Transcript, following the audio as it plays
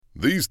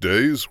These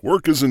days,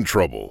 work is in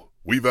trouble.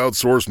 We've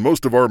outsourced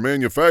most of our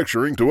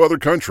manufacturing to other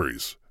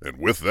countries, and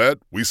with that,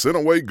 we sent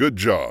away good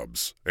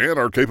jobs and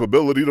our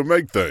capability to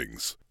make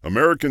things.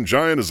 American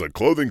Giant is a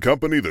clothing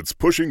company that's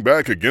pushing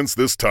back against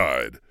this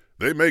tide.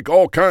 They make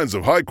all kinds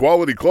of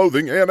high-quality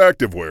clothing and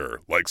activewear,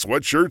 like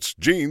sweatshirts,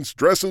 jeans,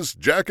 dresses,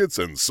 jackets,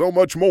 and so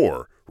much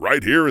more,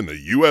 right here in the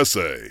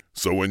USA.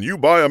 So when you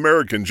buy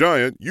American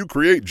Giant, you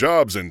create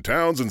jobs in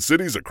towns and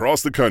cities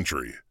across the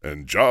country.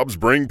 And jobs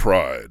bring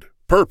pride,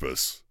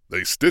 purpose.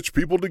 They stitch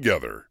people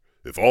together.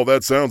 If all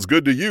that sounds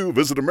good to you,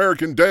 visit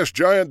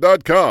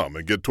American-Giant.com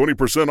and get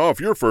 20% off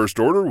your first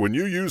order when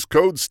you use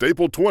code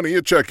STAPLE20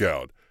 at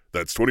checkout.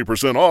 That's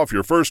 20% off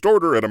your first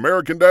order at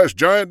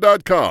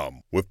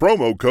American-Giant.com with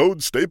promo code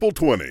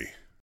STAPLE20.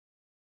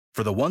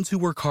 For the ones who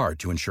work hard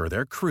to ensure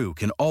their crew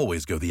can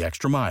always go the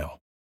extra mile,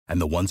 and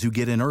the ones who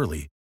get in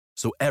early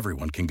so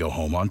everyone can go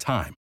home on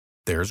time,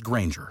 there's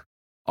Grainger,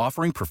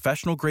 offering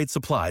professional-grade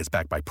supplies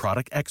backed by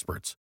product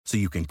experts so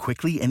you can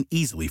quickly and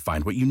easily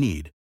find what you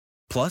need.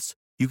 Plus,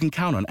 you can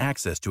count on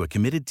access to a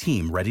committed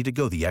team ready to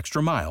go the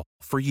extra mile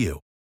for you.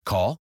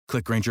 Call,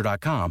 click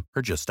Grainger.com,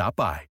 or just stop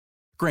by.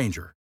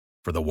 Grainger,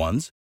 for the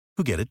ones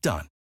who get it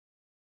done.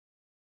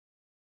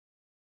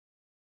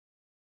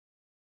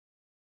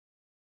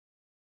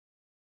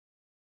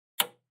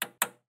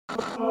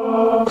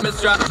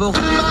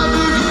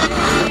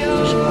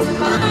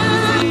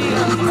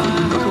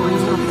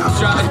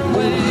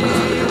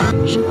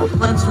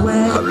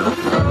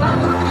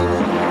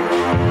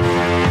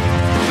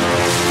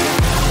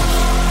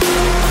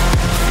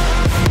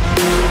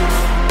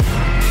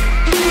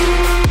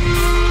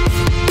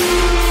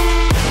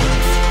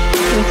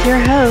 With your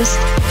host,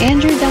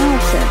 Andrew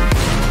Donaldson.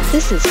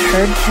 This is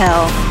Heard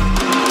Tell.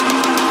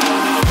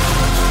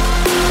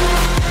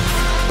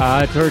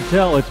 It's Heard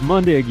Tell. It's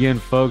Monday again,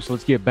 folks.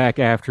 Let's get back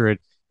after it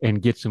and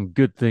get some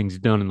good things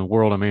done in the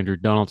world. I'm Andrew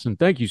Donaldson.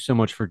 Thank you so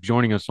much for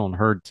joining us on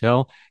Heard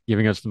Tell,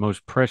 giving us the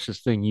most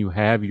precious thing you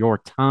have, your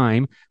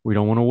time. We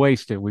don't want to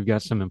waste it. We've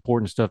got some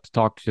important stuff to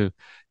talk to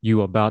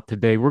you about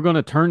today. We're going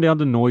to turn down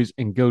the noise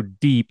and go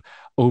deep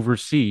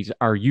overseas.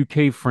 Our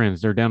UK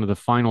friends, they're down to the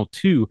final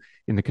two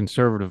in the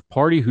Conservative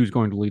Party. Who's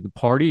going to lead the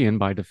party and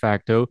by de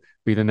facto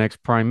be the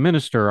next prime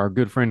minister? Our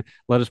good friend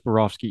Lettuce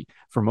Borofsky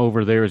from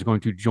over there is going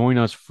to join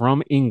us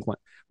from England.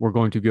 We're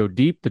going to go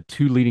deep. The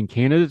two leading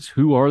candidates,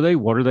 who are they?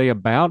 What are they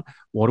about?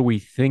 What do we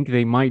think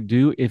they might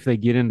do if they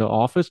get into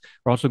office?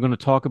 We're also going to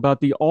talk about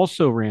the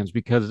also-rans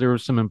because there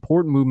was some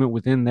important movement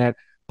within that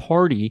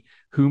party.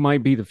 Who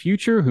might be the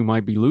future, who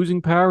might be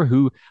losing power,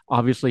 who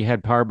obviously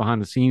had power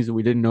behind the scenes that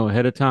we didn't know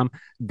ahead of time.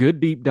 Good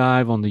deep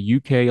dive on the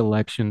UK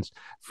elections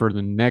for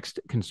the next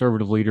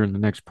Conservative leader and the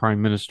next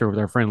prime minister with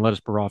our friend Lettuce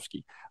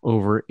Borofsky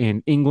over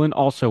in England.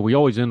 Also, we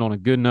always end on a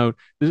good note.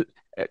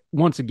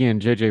 Once again,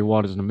 JJ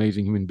Watt is an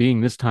amazing human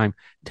being, this time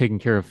taking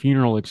care of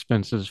funeral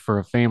expenses for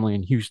a family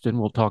in Houston.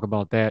 We'll talk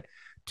about that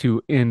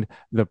to end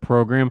the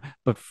program.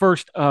 But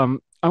first,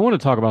 I want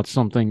to talk about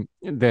something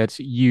that's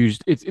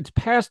used. It's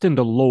passed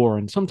into lore,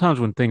 and sometimes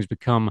when things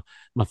become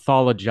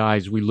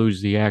mythologized, we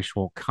lose the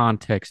actual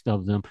context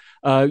of them.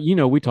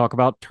 We talk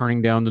about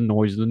turning down the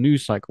noise of the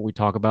news cycle. We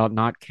talk about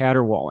not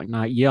caterwauling,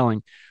 not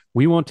yelling.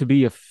 We want to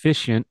be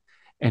efficient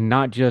and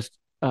not just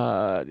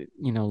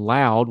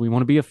loud. We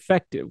want to be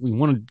effective. We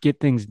want to get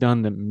things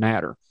done that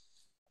matter.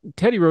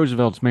 Teddy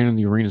Roosevelt's Man in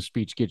the Arena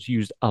speech gets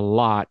used a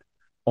lot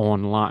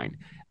online.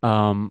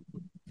 And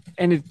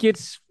it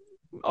gets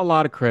a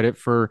lot of credit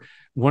for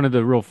one of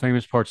the real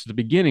famous parts at the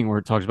beginning where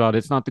it talks about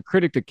it's not the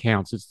critic that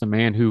counts. It's the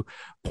man who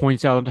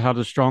points out how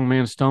the strong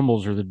man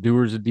stumbles or the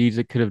doers of deeds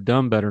that could have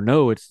done better.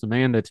 No, it's the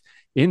man that's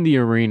in the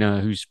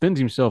arena who spends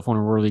himself on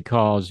a worthy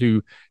cause,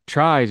 who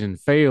tries and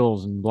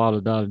fails and blah,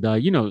 blah, blah, blah.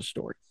 You know the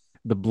story.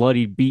 The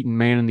bloody, beaten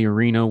man in the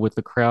arena with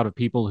the crowd of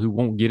people who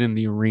won't get in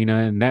the arena,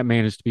 and that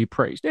man is to be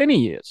praised. And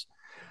he is.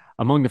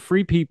 Among the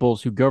free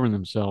peoples who govern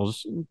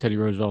themselves, Teddy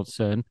Roosevelt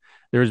said,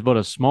 there is but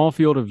a small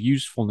field of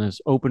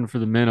usefulness open for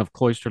the men of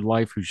cloistered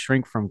life who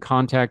shrink from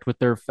contact with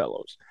their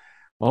fellows.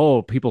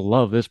 Oh, people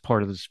love this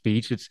part of the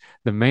speech. It's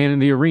the man in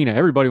the arena.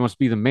 Everybody wants to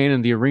be the man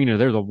in the arena.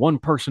 They're the one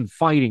person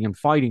fighting and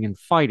fighting and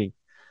fighting.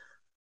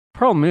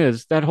 Problem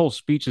is, that whole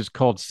speech is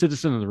called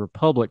Citizen of the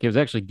Republic. It was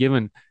actually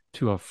given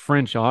to a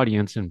French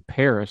audience in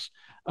Paris.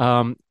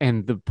 And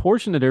the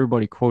portion that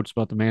everybody quotes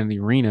about the man in the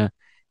arena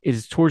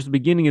is towards the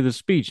beginning of the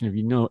speech. And if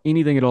you know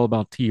anything at all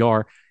about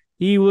TR,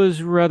 he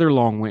was rather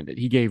long-winded.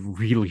 He gave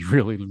really,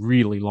 really,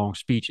 really long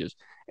speeches.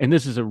 And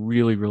this is a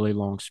really, really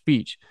long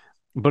speech.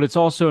 But it's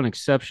also an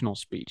exceptional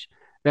speech.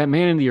 That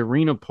man in the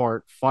arena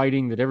part,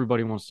 fighting that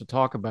everybody wants to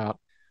talk about,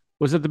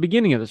 was at the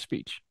beginning of the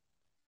speech.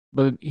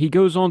 But he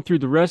goes on through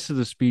the rest of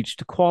the speech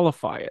to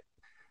qualify it.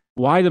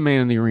 Why the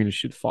man in the arena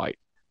should fight,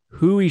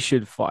 who he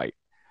should fight,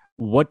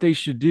 what they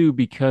should do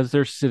because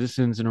they're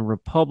citizens in a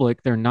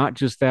republic. They're not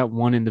just that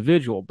one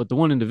individual, but the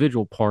one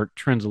individual part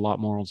trends a lot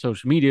more on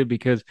social media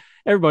because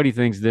everybody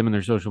thinks them and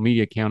their social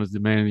media account is the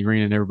man in the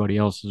arena and everybody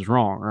else is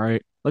wrong,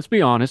 right? Let's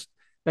be honest.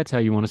 That's how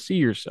you want to see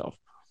yourself.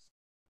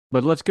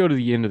 But let's go to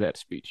the end of that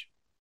speech,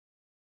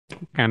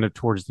 kind of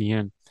towards the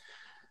end.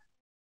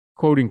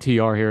 Quoting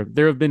TR here,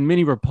 there have been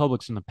many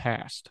republics in the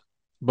past,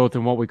 both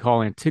in what we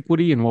call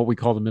antiquity and what we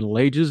call the Middle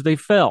Ages. They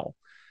fell.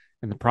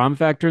 And the prime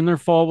factor in their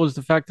fall was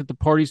the fact that the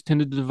parties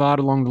tended to divide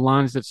along the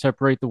lines that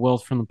separate the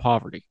wealth from the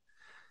poverty.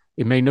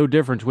 It made no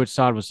difference which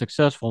side was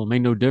successful. It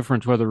made no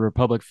difference whether the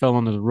republic fell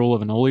under the rule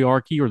of an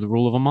oligarchy or the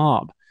rule of a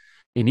mob.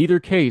 In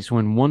either case,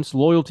 when once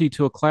loyalty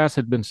to a class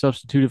had been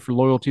substituted for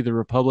loyalty to the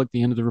republic,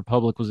 the end of the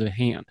republic was at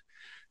hand.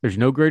 There's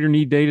no greater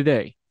need day to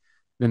day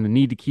than the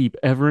need to keep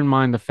ever in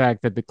mind the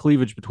fact that the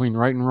cleavage between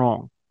right and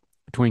wrong,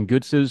 between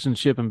good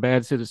citizenship and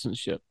bad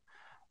citizenship,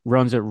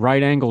 runs at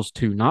right angles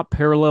to, not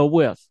parallel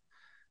with,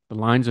 the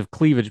lines of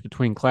cleavage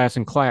between class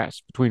and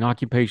class, between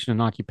occupation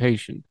and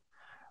occupation.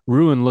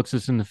 Ruin looks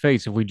us in the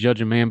face if we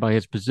judge a man by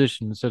his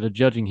position instead of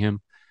judging him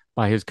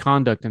by his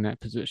conduct in that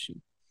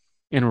position.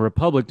 In a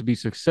republic, to be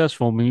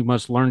successful, we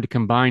must learn to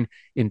combine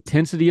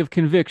intensity of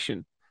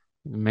conviction,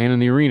 the man in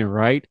the arena,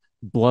 right?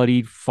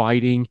 Bloodied,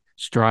 fighting,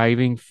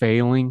 striving,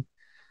 failing.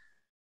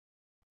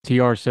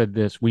 TR said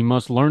this: we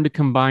must learn to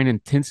combine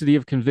intensity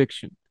of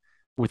conviction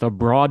with a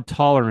broad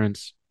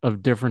tolerance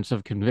of difference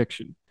of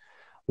conviction.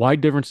 Wide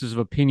differences of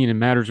opinion in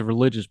matters of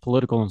religious,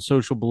 political, and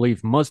social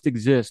belief must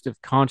exist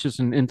if conscience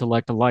and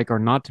intellect alike are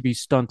not to be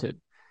stunted,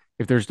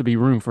 if there's to be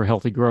room for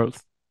healthy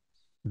growth.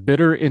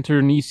 Bitter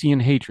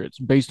internecine hatreds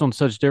based on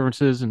such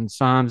differences and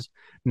signs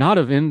not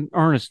of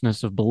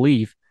earnestness of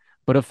belief,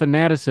 but of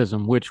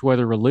fanaticism, which,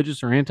 whether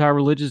religious or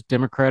anti-religious,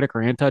 democratic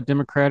or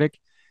anti-democratic,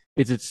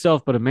 is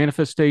itself but a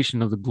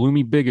manifestation of the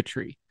gloomy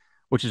bigotry,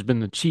 which has been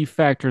the chief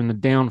factor in the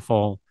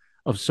downfall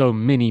of so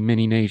many,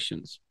 many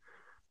nations.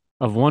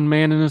 Of one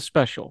man in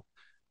especial,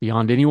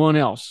 beyond anyone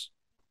else,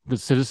 the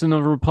citizen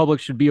of a republic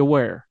should be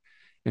aware,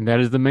 and that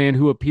is the man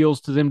who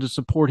appeals to them to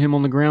support him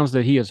on the grounds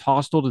that he is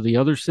hostile to the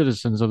other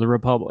citizens of the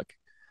republic,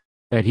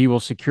 that he will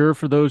secure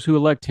for those who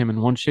elect him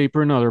in one shape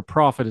or another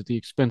profit at the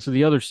expense of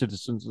the other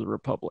citizens of the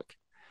republic.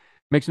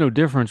 It makes no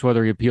difference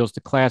whether he appeals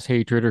to class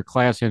hatred or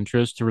class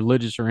interest, to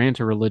religious or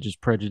anti-religious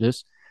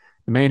prejudice.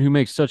 The man who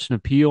makes such an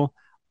appeal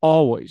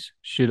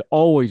should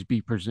always be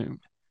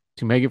presumed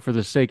to make it for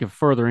the sake of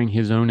furthering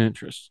his own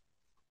interests.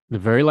 The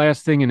very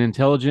last thing an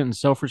intelligent and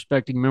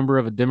self-respecting member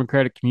of a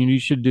democratic community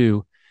should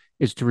do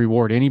is to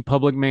reward any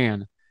public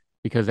man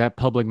because that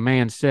public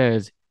man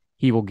says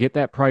he will get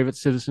that private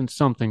citizen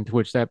something to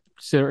which that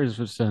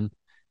citizen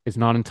is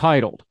not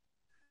entitled,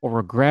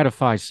 or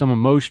gratify some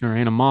emotion or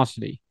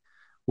animosity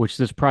which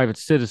this private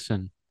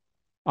citizen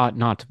ought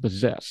not to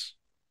possess.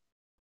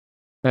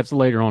 That's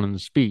later on in the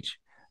speech.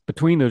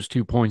 Between those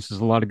 2 points is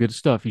a lot of good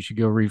stuff you should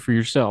go read for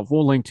yourself.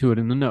 We'll link to it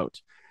in the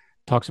notes.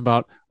 Talks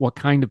about what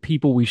kind of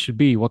people we should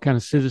be, what kind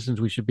of citizens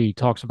we should be.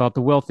 Talks about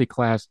the wealthy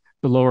class,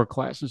 the lower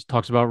classes.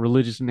 Talks about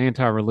religious and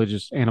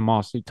anti-religious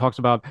animosity. Talks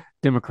about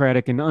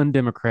democratic and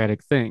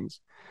undemocratic things.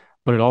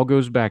 But it all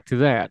goes back to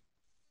that.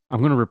 I'm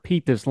going to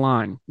repeat this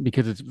line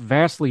because it's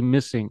vastly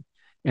missing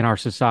in our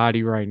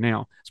society right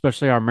now,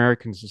 especially our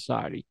American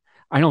society.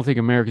 I don't think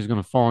America is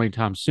going to fall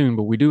anytime soon,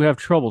 but we do have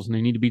troubles and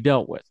they need to be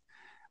dealt with.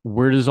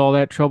 Where does all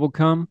that trouble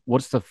come?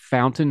 What's the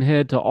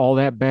fountainhead to all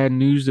that bad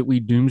news that we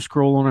doom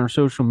scroll on our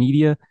social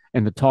media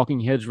and the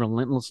talking heads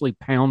relentlessly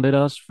pound at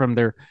us from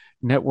their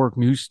network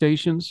news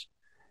stations?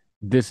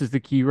 This is the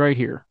key right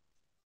here.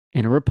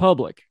 In a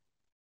republic,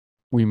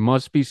 we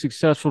must be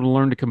successful to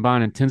learn to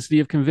combine intensity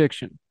of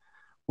conviction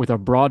with a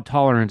broad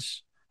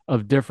tolerance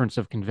of difference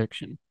of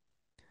conviction.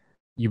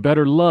 You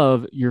better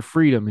love your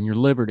freedom and your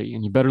liberty,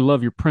 and you better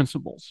love your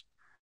principles.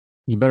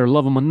 You better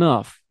love them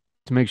enough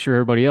to make sure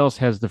everybody else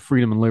has the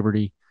freedom and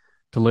liberty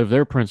to live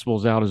their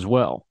principles out as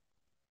well.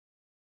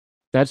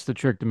 That's the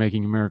trick to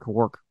making America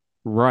work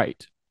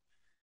right.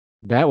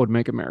 That would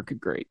make America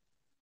great.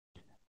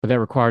 But that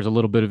requires a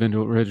little bit of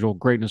individual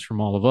greatness from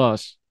all of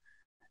us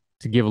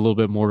to give a little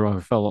bit more to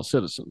our fellow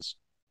citizens.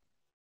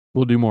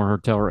 We'll do more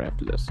Heard Tell right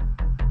after this.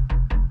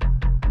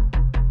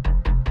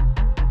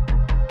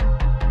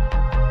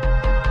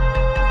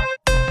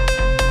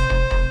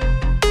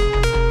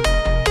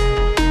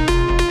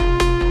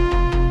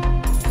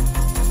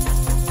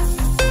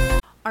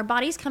 Our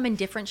bodies come in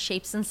different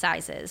shapes and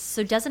sizes,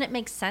 so doesn't it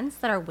make sense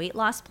that our weight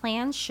loss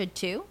plans should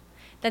too?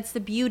 That's the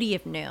beauty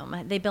of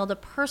Noom. They build a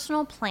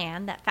personal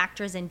plan that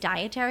factors in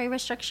dietary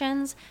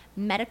restrictions,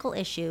 medical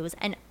issues,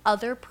 and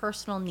other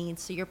personal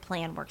needs so your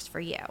plan works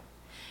for you.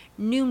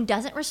 Noom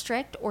doesn't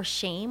restrict or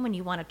shame when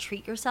you want to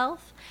treat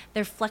yourself.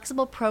 Their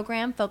flexible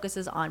program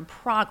focuses on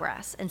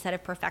progress instead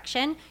of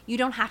perfection. You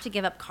don't have to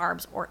give up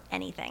carbs or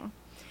anything.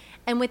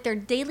 And with their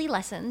daily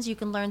lessons, you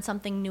can learn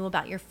something new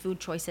about your food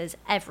choices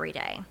every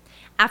day.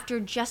 After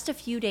just a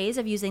few days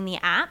of using the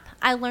app,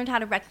 I learned how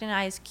to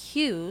recognize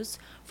cues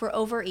for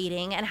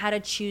overeating and how to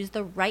choose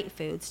the right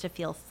foods to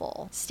feel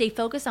full. Stay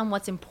focused on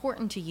what's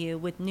important to you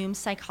with Noom's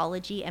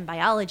psychology and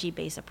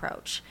biology-based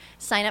approach.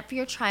 Sign up for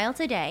your trial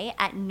today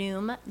at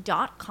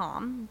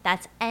Noom.com.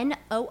 That's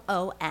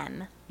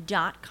Noom.com.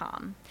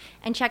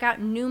 And check out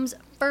Noom's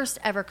first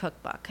ever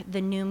cookbook,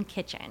 The Noom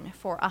Kitchen,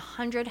 for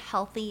 100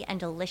 healthy and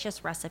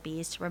delicious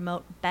recipes to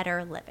promote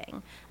better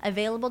living.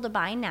 Available to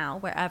buy now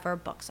wherever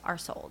books are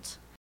sold.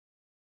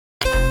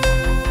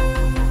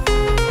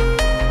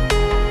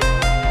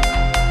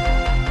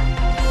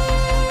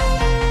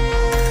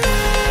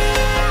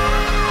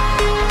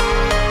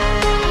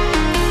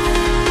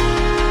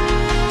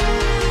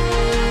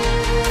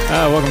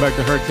 Welcome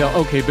back to Heard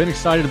Tell. Okay, been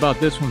excited about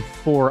this one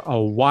for a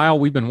while.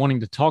 We've been wanting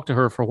to talk to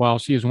her for a while.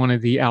 She is one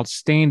of the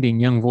outstanding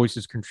Young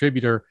Voices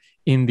contributor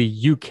in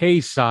the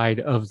UK side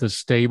of the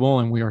stable,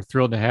 and we are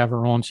thrilled to have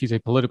her on. She's a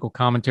political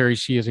commentary.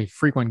 She is a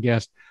frequent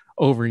guest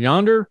over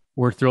yonder.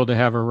 We're thrilled to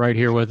have her right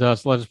here with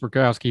us, Lettuce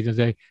Burkowski,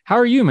 today. How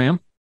are you,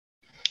 ma'am?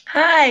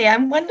 Hi,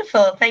 I'm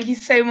wonderful. Thank you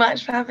so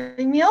much for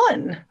having me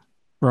on.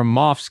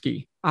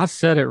 Ramovsky. I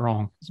said it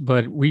wrong,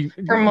 but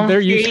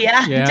they're used.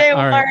 Yeah, don't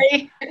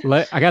worry.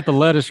 I got the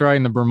lettuce right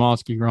and the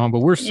Bermosky wrong, but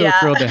we're so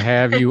thrilled to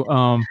have you.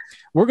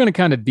 We're going to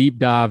kind of deep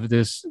dive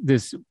this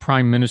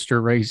prime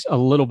minister race a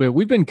little bit.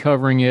 We've been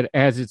covering it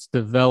as it's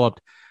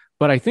developed,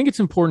 but I think it's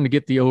important to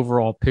get the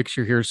overall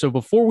picture here. So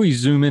before we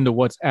zoom into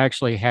what's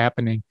actually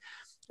happening,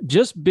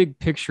 just big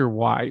picture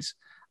wise,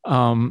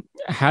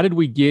 how did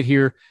we get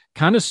here?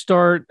 Kind of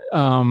start,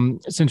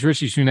 since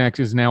Rishi Sunak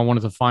is now one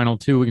of the final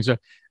two, we can say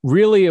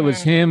really it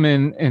was him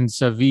and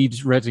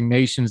Savid's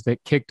resignations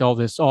that kicked all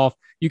this off.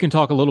 You can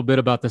talk a little bit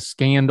about the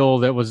scandal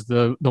that was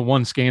the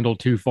one scandal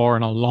too far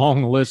in a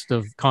long list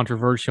of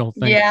controversial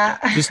things. Yeah.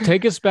 Just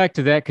take us back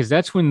to that, because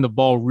that's when the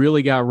ball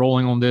really got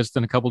rolling on this.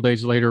 Then a couple of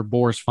days later,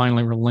 Boris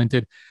finally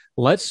relented.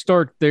 Let's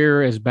start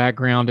there as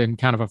background and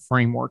kind of a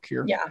framework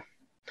here.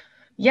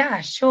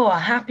 Yeah, sure.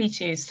 Happy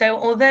to. So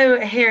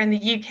although here in the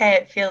UK,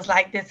 it feels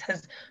like this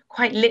has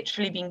quite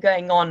literally been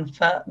going on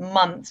for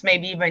months,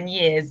 maybe even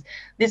years,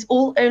 this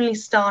all only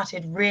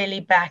started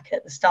really back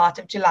at the start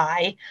of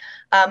July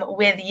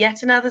with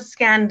yet another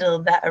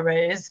scandal that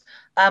arose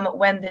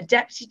when the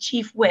Deputy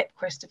Chief Whip,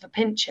 Christopher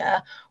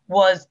Pincher,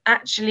 was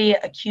actually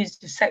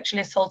accused of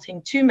sexually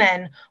assaulting two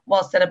men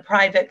whilst at a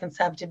private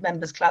Conservative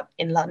members club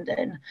in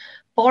London.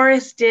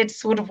 Boris did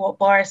sort of what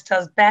Boris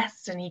does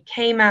best, and he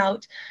came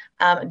out,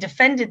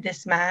 defended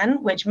this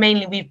man, which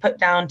mainly we've put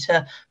down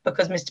to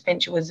because Mr.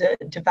 Pincher was a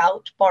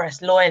devout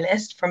Boris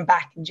loyalist from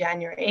back in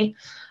January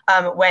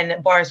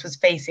when Boris was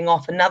facing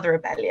off another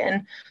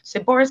rebellion. So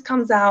Boris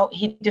comes out,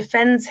 he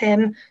defends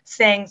him,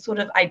 saying sort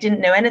of, I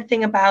didn't know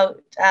anything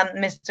about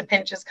Mr.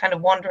 Pincher's kind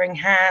of wandering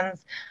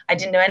hands. I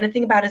didn't know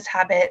anything about his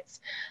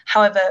habits.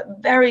 However,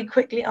 very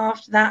quickly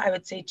after that, I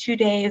would say 2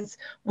 days,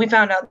 we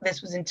found out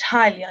this was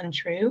entirely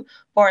untrue.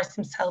 Boris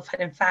himself had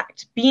in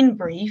fact been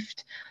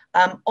briefed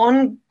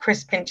on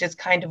Chris Pincher's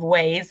kind of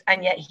ways,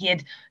 and yet he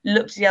had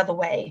looked the other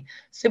way.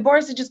 So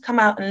Boris had just come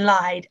out and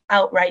lied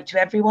outright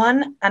to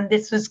everyone, and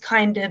this was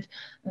kind of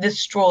the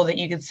straw that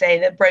you could say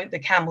that broke the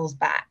camel's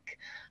back.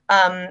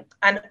 And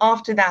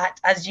after that,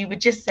 as you were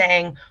just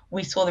saying,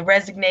 we saw the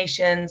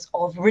resignations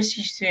of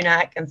Rishi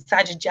Sunak and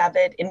Sajid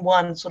Javid in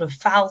one sort of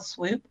foul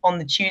swoop on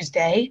the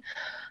Tuesday.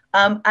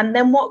 And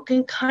then what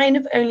can kind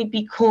of only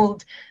be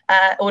called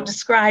or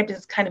described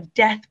as kind of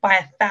death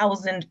by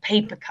 1,000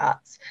 paper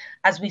cuts,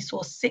 as we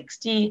saw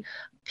 60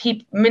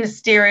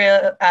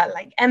 ministerial,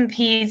 like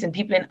MPs and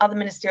people in other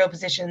ministerial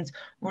positions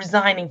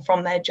resigning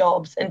from their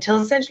jobs,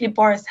 until essentially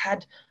Boris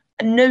had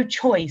no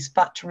choice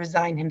but to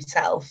resign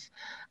himself.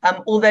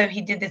 Although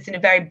he did this in a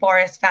very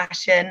Boris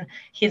fashion,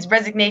 his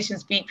resignation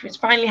speech, which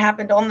finally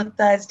happened on the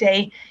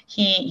Thursday,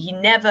 he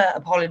never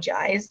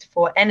apologized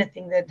for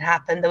anything that had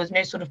happened. There was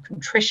no sort of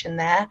contrition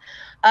there.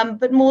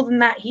 But more than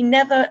that, he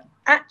never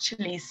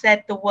actually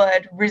said the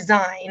word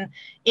resign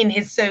in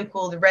his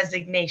so-called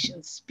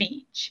resignation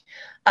speech.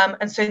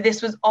 And so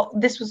this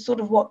was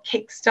sort of what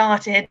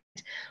kick-started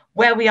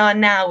where we are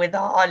now with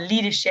our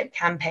leadership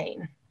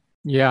campaign.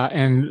 Yeah,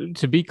 and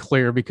to be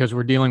clear, because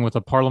we're dealing with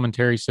a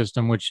parliamentary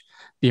system, which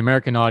the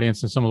American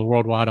audience and some of the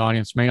worldwide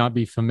audience may not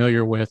be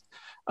familiar with,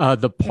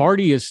 the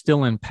party is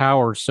still in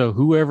power. So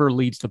whoever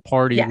leads the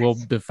party will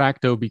de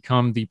facto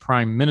become the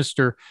prime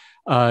minister.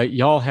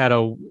 Y'all had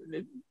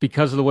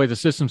because of the way the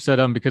system's set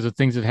up, because of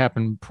things that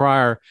happened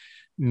prior,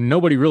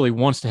 nobody really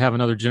wants to have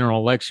another general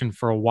election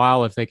for a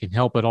while if they can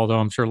help it, although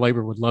I'm sure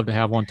Labor would love to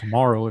have one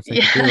tomorrow if they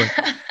could do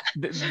it.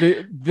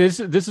 This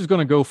is going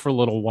to go for a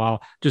little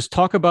while. Just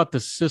talk about the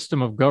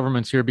system of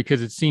governments here,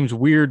 because it seems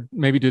weird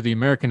maybe to the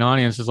American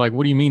audience. Is like,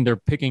 what do you mean they're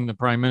picking the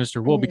prime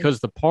minister? Well, because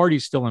the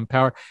party's still in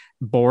power.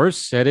 Boris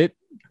said it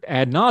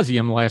ad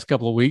nauseum the last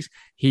couple of weeks.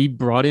 He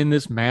brought in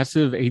this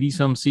massive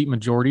 80-some seat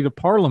majority to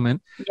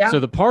parliament. So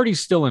the party's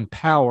still in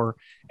power,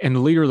 and the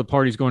leader of the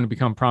party is going to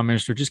become prime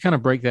minister. Just kind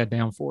of break that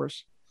down for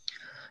us.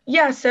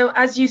 Yeah, so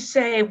as you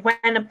say,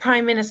 when a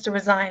prime minister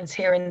resigns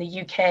here in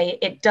the UK,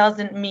 it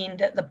doesn't mean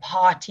that the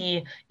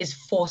party is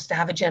forced to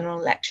have a general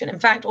election. In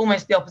fact,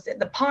 almost the opposite.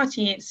 The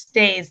party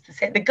stays the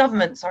same. The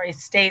government,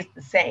 stays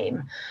the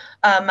same.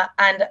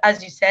 And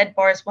as you said,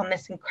 Boris won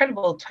this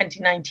incredible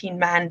 2019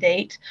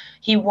 mandate.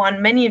 He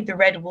won many of the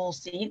red wall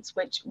seats,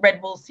 which red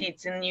wall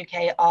seats in the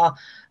UK are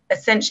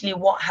essentially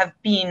what have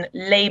been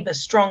Labour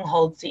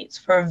stronghold seats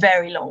for a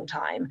very long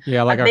time.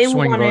 Yeah, like our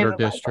swing voter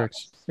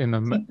districts in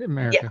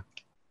America. Yeah.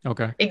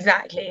 Okay.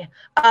 Exactly.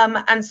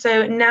 And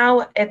so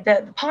now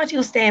the party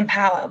will stay in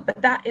power,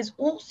 but that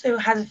also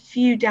has a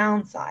few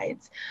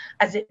downsides,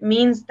 as it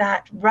means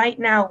that right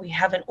now we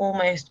have an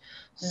almost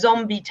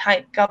zombie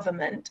type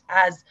government,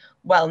 as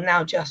well,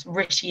 now just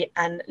Rishi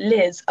and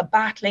Liz are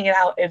battling it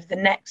out over the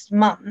next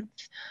month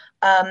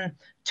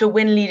to to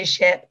win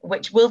leadership,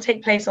 which will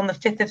take place on the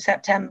 5th of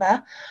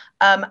September.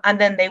 And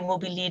then they will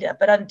be leader.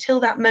 But until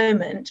that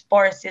moment,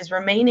 Boris is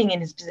remaining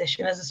in his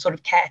position as a sort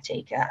of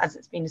caretaker, as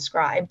it's been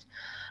described,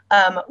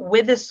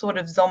 with a sort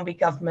of zombie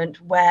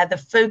government where the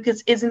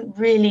focus isn't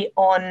really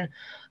on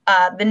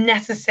the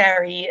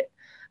necessary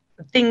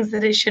things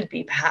that it should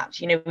be,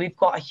 perhaps. We've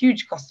got a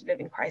huge cost of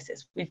living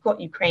crisis. We've got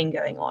Ukraine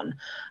going on.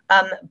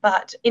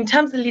 But in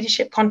terms of the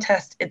leadership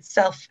contest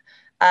itself,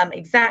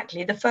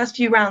 exactly, the first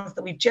few rounds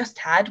that we've just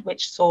had,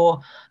 which saw,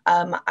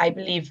 I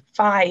believe,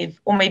 5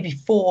 or maybe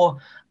 4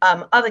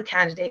 other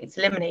candidates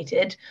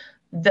eliminated,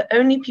 the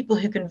only people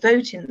who can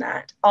vote in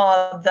that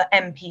are the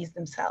MPs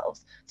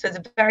themselves. So it's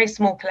a very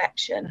small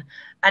collection.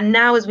 And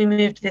now as we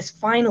move to this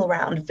final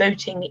round,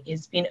 voting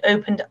is being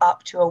opened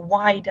up to a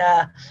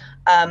wider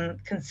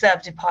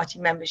Conservative Party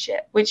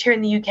membership, which here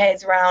in the UK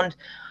is around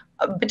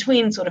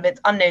between sort of, it's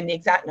unknown the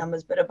exact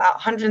numbers, but about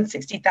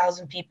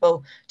 160,000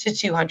 people to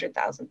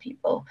 200,000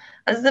 people.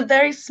 And it's a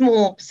very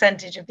small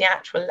percentage of the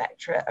actual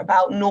electorate,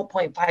 about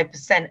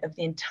 0.5% of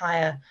the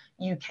entire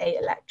UK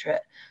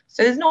electorate.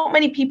 So there's not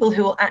many people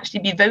who will actually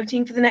be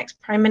voting for the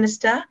next prime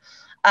minister.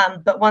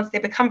 But once they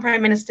become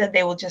prime minister,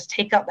 they will just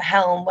take up the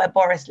helm where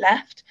Boris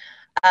left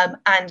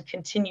and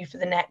continue for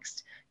the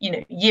next,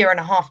 year and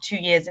a half, 2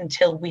 years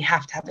until we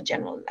have to have a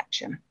general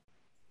election.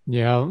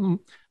 Yeah,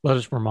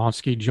 Lettuce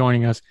Bermondsky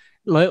joining us.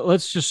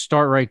 Let's just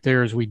start right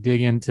there as we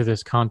dig into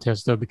this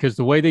contest, though, because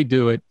the way they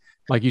do it,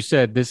 like you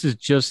said, this is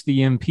just the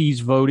MPs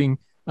voting.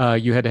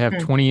 You had to have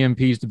 20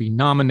 MPs to be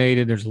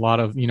nominated. There's a lot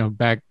of,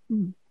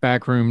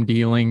 backroom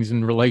dealings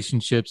and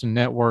relationships and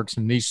networks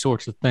and these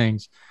sorts of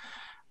things.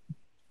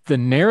 The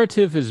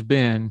narrative has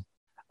been,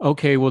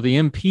 okay, well, the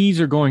MPs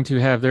are going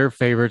to have their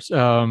favorites.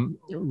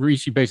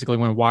 Rishi basically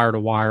went wire to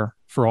wire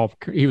for all.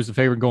 He was the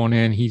favorite going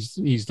in. He's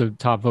the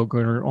top vote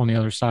getter on the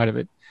other side of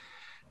it.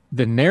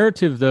 The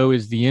narrative, though,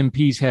 is the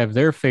MPs have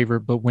their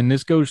favorite. But when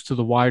this goes to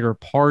the wider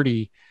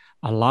party,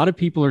 a lot of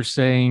people are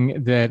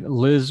saying that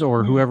Liz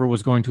or whoever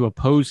was going to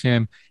oppose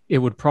him, it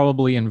would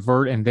probably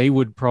invert and they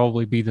would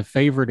probably be the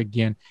favorite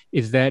again.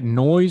 Is that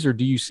noise, or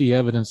do you see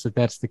evidence that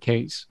that's the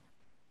case?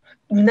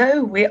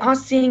 No, we are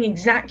seeing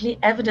exactly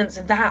evidence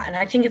of that. And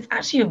I think it's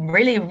actually a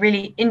really,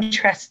 really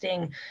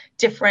interesting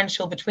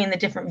differential between the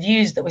different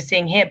views that we're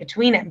seeing here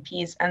between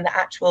MPs and the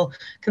actual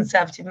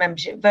Conservative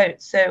membership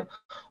vote. So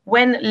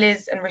when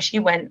Liz and Rishi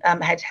went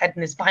head-to-head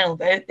in this final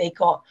vote,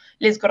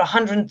 Liz got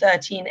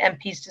 113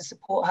 MPs to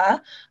support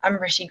her, and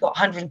Rishi got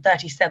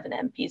 137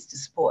 MPs to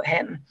support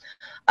him.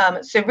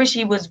 So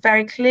Rishi was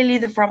very clearly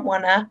the front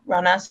runner,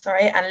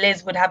 and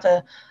Liz would have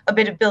a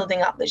bit of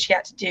building up that she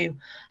had to do.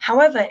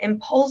 However, in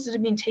polls that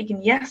have been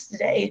taken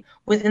yesterday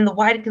within the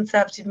wider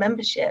Conservative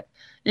membership,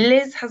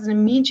 Liz has an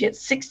immediate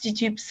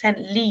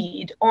 62%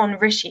 lead on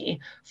Rishi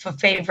for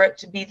favourite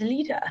to be the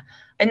leader.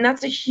 And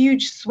that's a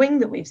huge swing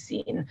that we've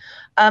seen.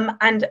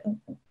 And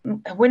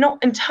we're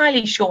not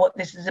entirely sure what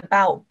this is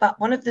about, but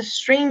one of the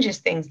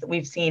strangest things that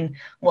we've seen,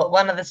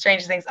 one of the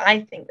strangest things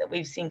I think that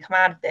we've seen come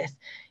out of this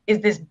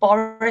is this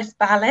Boris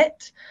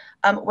ballot,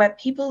 where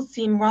people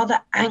seem rather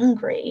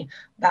angry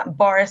that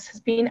Boris has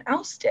been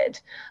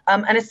ousted.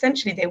 And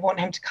essentially they want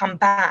him to come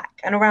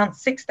back. And around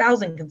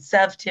 6,000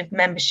 Conservative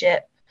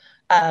membership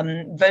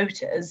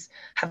voters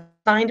have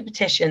signed a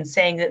petition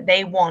saying that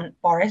they want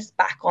Boris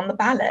back on the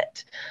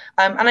ballot.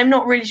 And I'm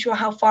not really sure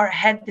how far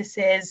ahead this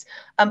is,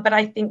 but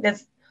I think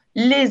there's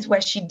Liz,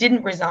 where she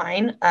didn't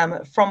resign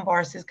from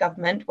Boris's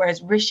government,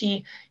 whereas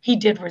Rishi, he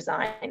did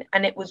resign.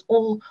 And it was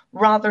all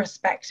rather a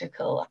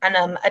spectacle.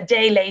 And a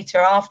day later,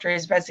 after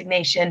his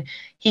resignation,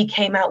 he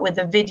came out with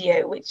a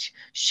video which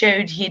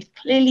showed he'd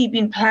clearly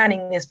been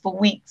planning this for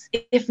weeks,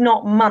 if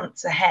not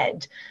months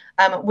ahead,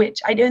 which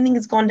I don't think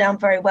has gone down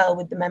very well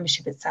with the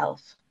membership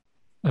itself.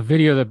 A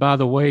video that, by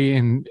the way,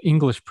 in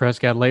English press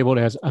got labeled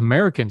as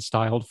American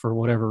styled for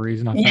whatever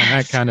reason. I found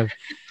that kind of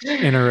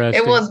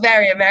interesting. It was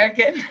very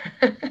American.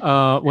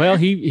 Well,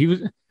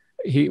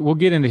 we'll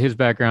get into his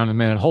background in a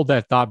minute. Hold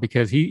that thought,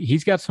 because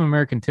he's got some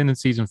American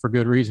tendencies, and for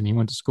good reason. He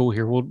went to school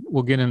here.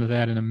 We'll get into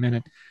that in a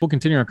minute. We'll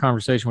continue our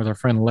conversation with our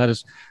friend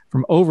Lettuce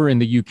from over in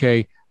the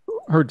UK.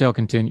 Heard Tell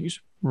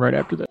continues right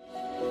after that.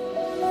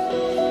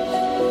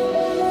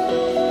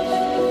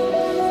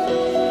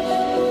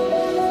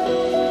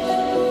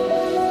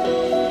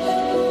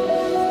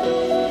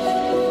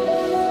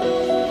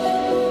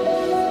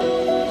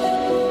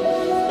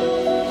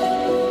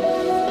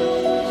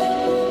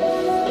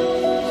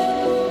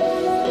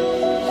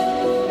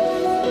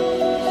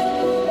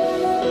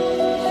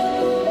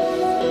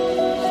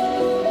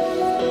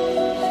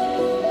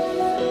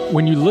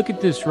 When you look at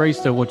this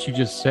race, though, what you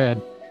just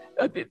said,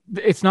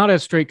 it's not a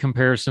straight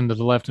comparison to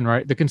the left and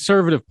right. The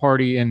Conservative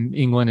Party in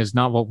England is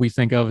not what we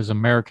think of as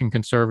American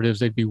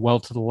conservatives. They'd be well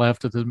to the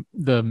left of the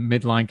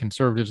midline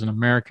conservatives in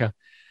America.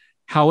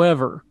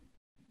 However,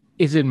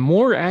 is it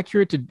more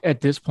accurate at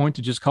this point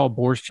to just call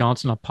Boris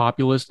Johnson a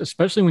populist,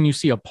 especially when you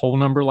see a poll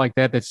number like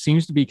that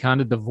seems to be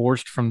kind of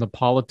divorced from the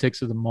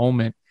politics of the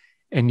moment,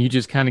 and you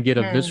just kind of get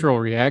a visceral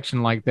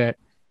reaction like that?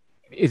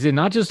 Is it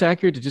not just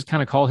accurate to just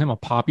kind of call him a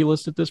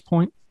populist at this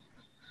point?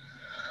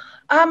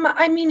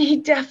 I mean, he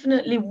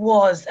definitely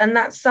was, and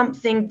that's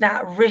something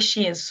that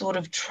Rishi is sort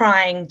of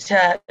trying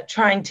to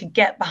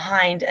get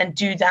behind and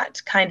do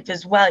that kind of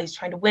as well. He's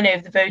trying to win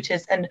over the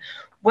voters. And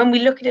when we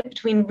look at it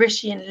between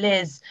Rishi and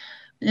Liz,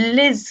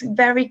 Liz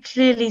very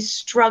clearly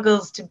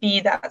struggles to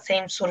be that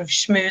same sort of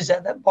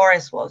schmoozer that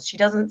Boris was. She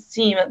doesn't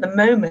seem at the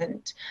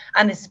moment,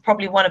 and this is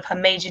probably one of her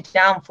major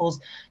downfalls,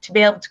 to be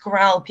able to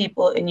corral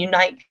people and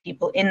unite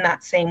people in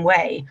that same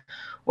way.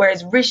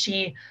 Whereas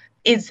Rishi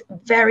is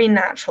very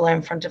natural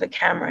in front of a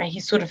camera. He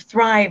sort of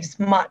thrives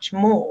much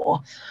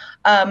more.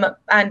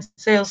 And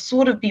so he'll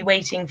sort of be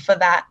waiting for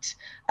that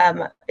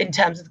in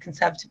terms of the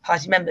Conservative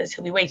Party members.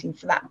 He'll be waiting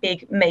for that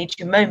big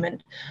major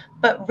moment.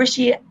 But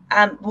Rishi,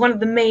 one of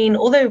the main,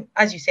 although,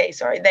 as you say,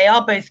 sorry, they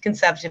are both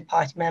Conservative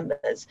Party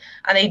members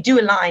and they do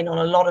align on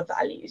a lot of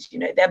values. You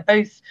know, they're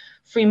both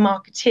free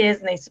marketeers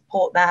and they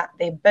support that.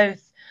 They're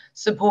both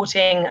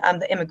supporting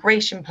the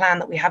immigration plan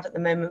that we have at the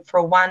moment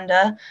for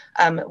Rwanda,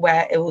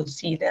 where it will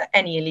see that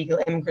any illegal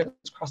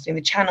immigrants crossing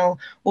the channel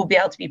will be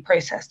able to be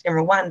processed in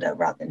Rwanda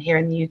rather than here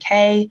in the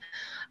UK.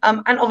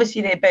 And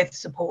obviously, they both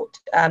support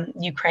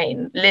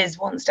Ukraine. Liz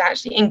wants to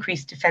actually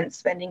increase defense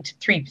spending to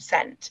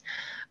 3%.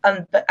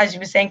 But as you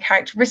were saying,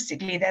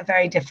 characteristically, they're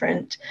very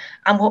different.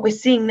 And what we're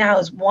seeing now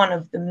is one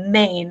of the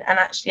main, and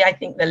actually, I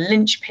think the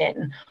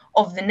linchpin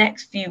of the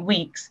next few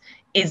weeks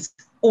is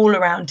all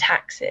around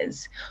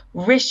taxes.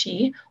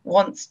 Rishi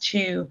wants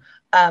to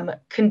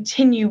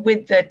continue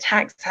with the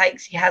tax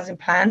hikes he has in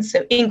plan,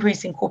 so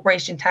increasing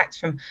corporation tax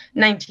from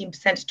 19%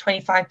 to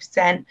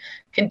 25%,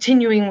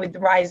 continuing with the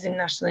rise in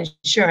national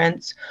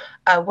insurance,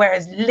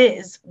 whereas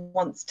Liz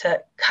wants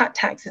to cut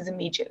taxes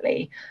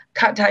immediately,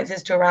 cut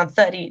taxes to around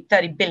 30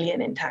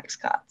 billion in tax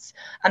cuts.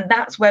 And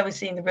that's where we're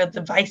seeing the real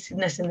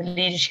divisiveness in the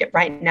leadership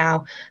right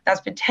now.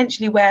 That's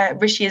potentially where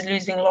Rishi is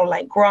losing a lot of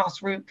like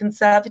grassroots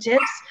conservatives,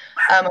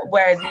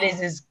 whereas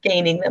Liz is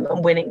gaining them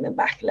and winning them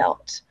back a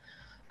lot.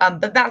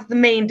 But that's the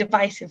main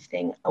divisive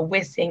thing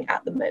we're seeing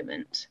at the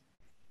moment.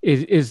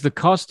 Is the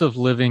cost of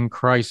living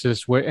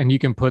crisis, and you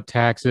can put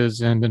taxes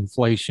and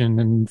inflation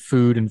and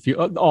food and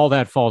fuel, all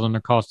that falls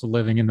under cost of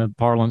living in the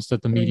parlance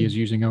that the media is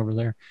using over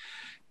there.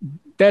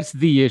 That's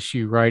the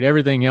issue, right?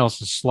 Everything else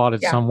is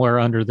slotted somewhere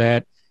under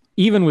that.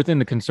 Even within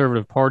the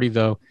Conservative Party,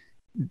 though,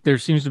 there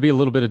seems to be a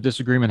little bit of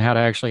disagreement how to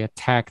actually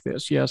attack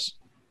this. Yes?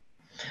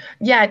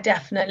 Yeah,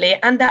 definitely.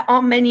 And there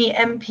are many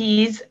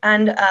MPs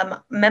and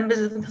members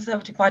of the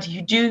Conservative Party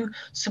who do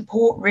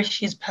support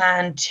Rishi's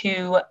plan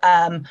to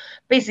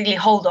basically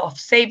hold off,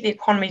 save the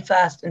economy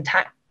first and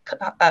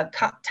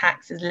cut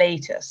taxes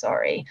later,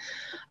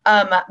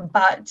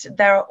 but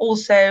there are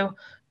also,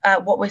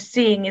 what we're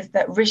seeing is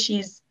that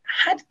Rishi's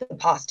had the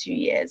past 2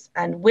 years,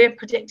 and we're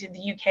predicting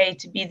the UK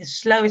to be the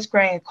slowest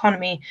growing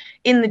economy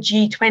in the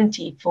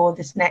G20 for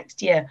this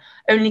next year,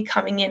 only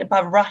coming in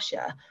above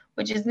Russia,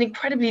 which is an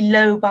incredibly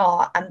low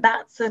bar. And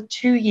that's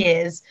 2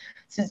 years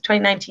since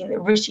 2019 that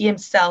Rishi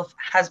himself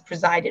has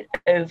presided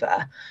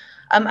over.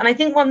 And I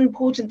think one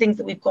important thing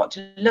that we've got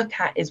to look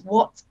at is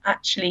what's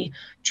actually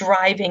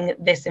driving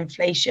this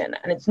inflation.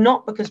 And it's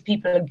not because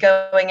people are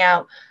going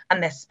out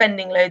and they're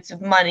spending loads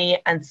of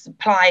money and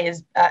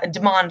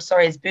demand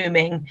is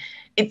booming.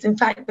 It's in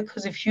fact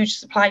because of huge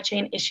supply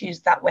chain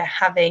issues that we're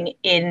having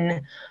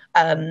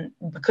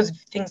because of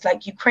things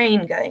like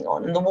Ukraine going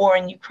on and the war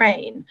in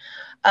Ukraine,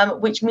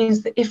 which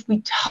means that if we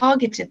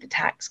targeted the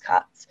tax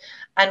cuts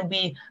and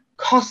we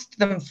cost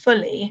them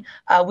fully,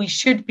 we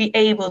should be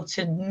able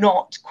to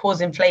not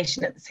cause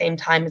inflation at the same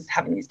time as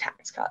having these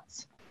tax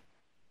cuts.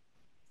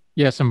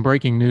 Yeah, some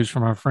breaking news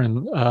from our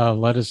friend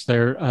Lettuce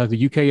there.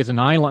 The UK is an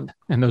island,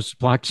 and those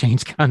supply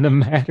chains kind of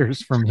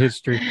matters from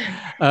history.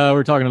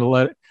 We're talking to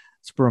Lettuce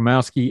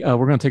Boromowski.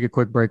 We're going to take a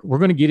quick break. We're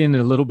going to get into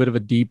a little bit of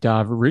a deep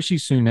dive. Rishi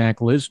Sunak,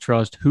 Liz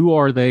Truss, who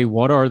are they?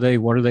 What are they?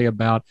 What are they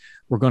about?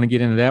 We're going to get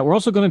into that. We're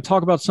also going to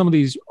talk about some of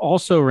these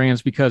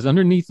also-rans, because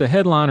underneath the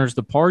headliners,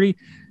 the party,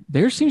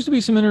 there seems to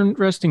be some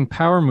interesting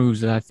power moves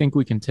that I think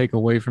we can take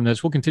away from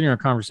this. We'll continue our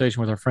conversation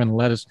with our friend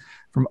Lettuce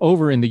from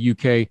over in the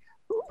UK.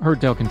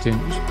 Heard Tell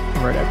continues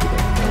right after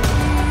that.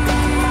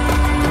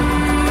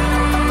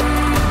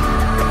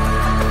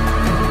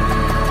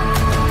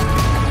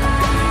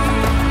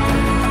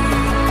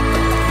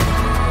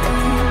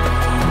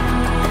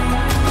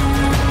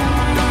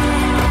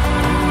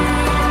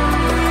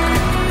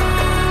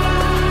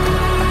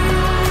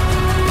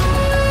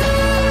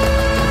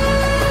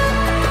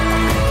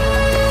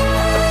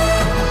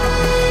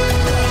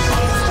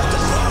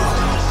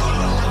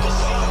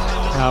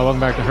 Welcome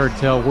back to Heard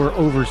Tell. We're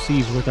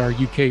overseas with our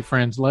UK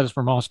friends, Lettuce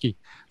Boromowski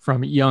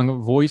from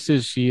Young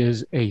Voices. She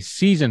is a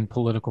seasoned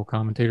political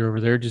commentator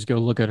over there. Just go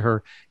look at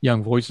her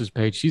Young Voices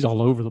page. She's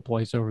all over the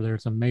place over there.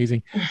 It's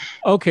amazing.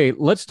 Okay,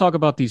 let's talk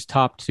about these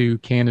top two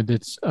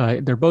candidates.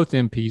 They're both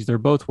MPs. They're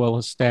both well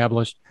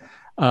established.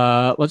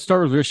 Let's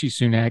start with Rishi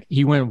Sunak.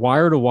 He went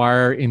wire to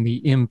wire in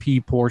the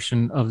MP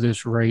portion of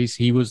this race.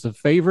 He was the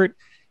favorite.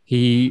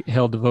 He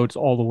held the votes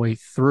all the way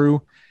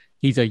through.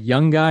 He's a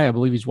young guy. I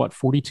believe he's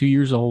 42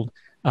 years old.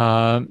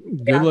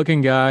 Good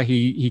looking guy.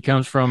 He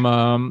comes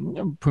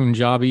from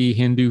Punjabi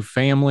Hindu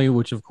family,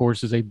 which of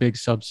course is a big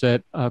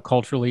subset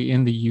culturally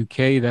in the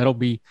UK. That'll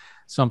be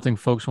something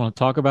folks want to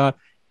talk about.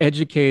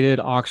 Educated,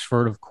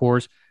 Oxford, of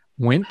course.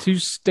 Went to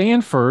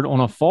Stanford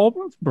on a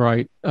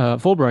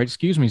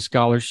Fulbright,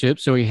 scholarship.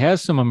 So he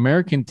has some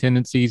American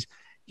tendencies.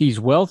 He's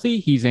wealthy.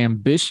 He's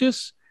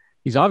ambitious.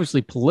 He's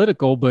obviously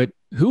political. But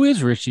who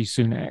is Rishi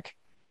Sunak?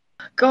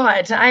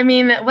 God, I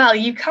mean, well,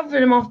 you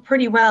covered him off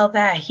pretty well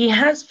there. He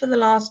has, for the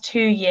last 2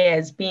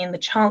 years, been the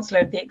Chancellor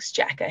of the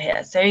Exchequer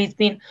here. So he's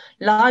been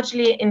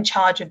largely in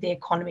charge of the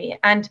economy.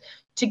 And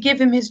to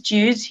give him his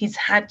dues, he's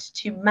had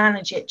to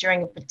manage it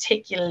during a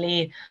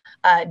particularly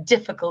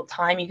difficult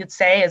time, you could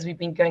say, as we've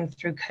been going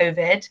through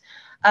COVID.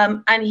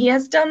 And he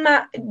has done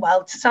that,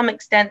 well, to some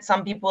extent.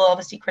 Some people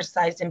obviously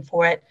criticized him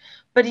for it,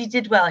 but he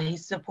did well. He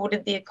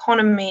supported the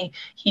economy.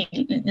 He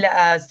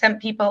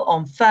sent people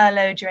on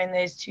furlough during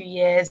those 2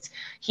 years.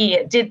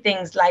 He did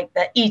things like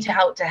the Eat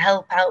Out to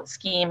Help Out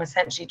scheme,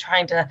 essentially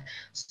trying to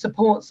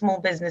support small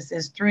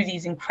businesses through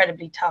these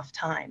incredibly tough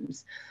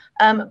times.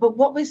 But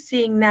what we're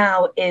seeing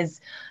now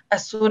is a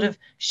sort of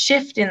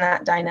shift in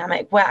that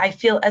dynamic where I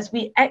feel as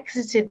we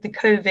exited the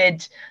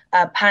COVID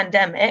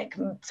pandemic,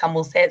 some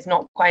will say it's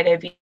not quite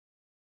over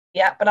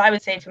yet, but I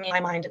would say, for me, in my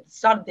mind, at the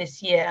start of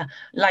this year,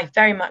 life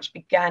very much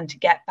began to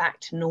get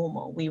back to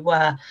normal. We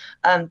were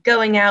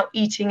going out,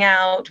 eating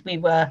out. We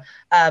were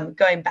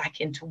going back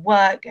into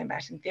work, going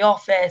back into the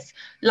office.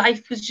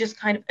 Life was just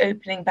kind of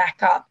opening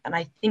back up. And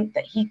I think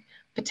that he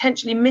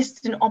potentially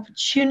missed an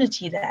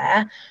opportunity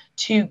there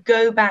to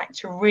go back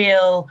to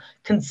real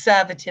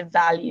conservative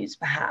values,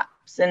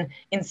 perhaps. And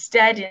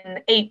instead, in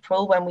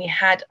April, when we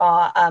had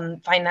our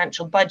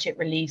financial budget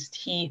released,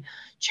 he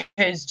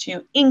chose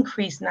to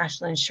increase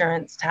national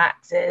insurance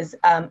taxes,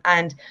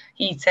 and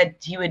he said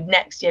he would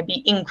next year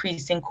be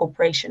increasing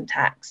corporation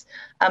tax.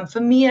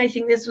 For me, I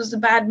think this was a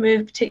bad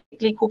move,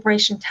 particularly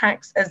corporation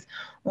tax, as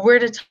we're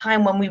at a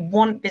time when we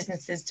want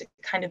businesses to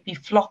kind of be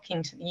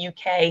flocking to the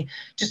UK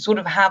to sort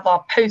of have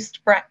our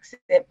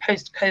post-Brexit,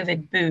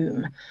 post-COVID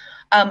boom.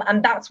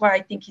 And that's where I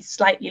think he's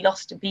slightly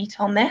lost a beat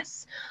on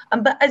this.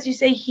 But as you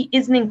say, he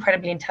is an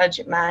incredibly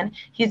intelligent man.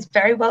 He's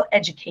very well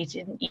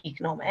educated in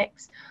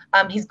economics.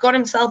 He's got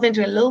himself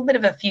into a little bit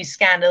of a few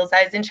scandals.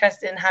 I was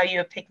interested in how you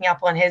were picking up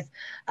on his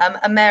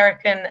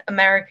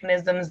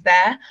Americanisms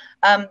there.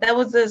 There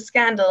was a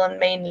scandal, and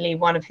mainly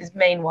one of his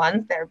main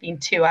ones, there have been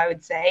two, I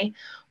would say,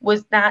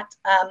 was that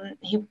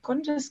he got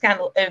into a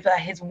scandal over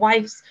his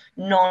wife's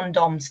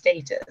non-dom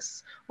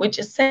status, which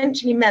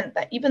essentially meant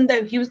that even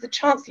though he was the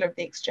Chancellor of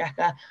the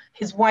Exchequer,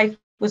 his wife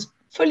was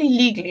fully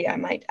legally, I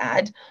might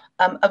add,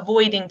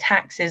 avoiding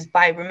taxes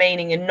by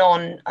remaining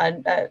not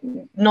a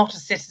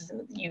citizen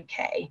of the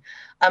UK.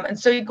 And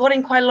so he got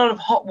in quite a lot of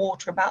hot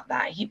water about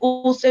that. He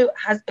also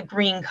has a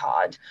green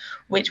card,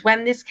 which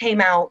when this came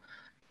out,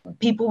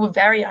 people were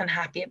very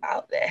unhappy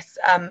about this,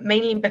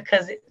 mainly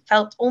because it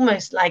felt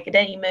almost like at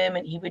any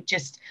moment he would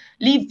just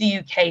leave the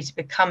UK to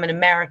become an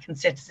American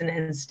citizen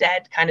and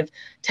instead kind of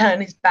turn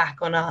his back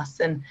on us.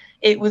 And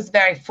it was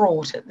very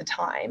fraught at the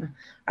time.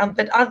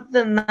 But other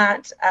than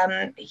that,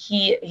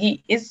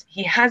 he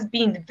has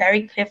been the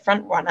very clear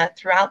front runner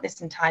throughout this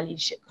entire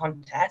leadership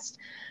contest.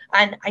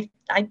 And I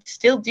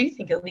still do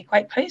think it'll be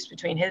quite close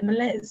between him and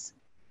Liz.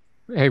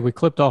 Hey, we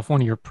clipped off one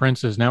of your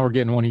princes. Now we're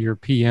getting one of your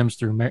PMs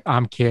through.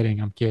 I'm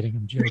kidding. I'm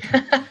joking.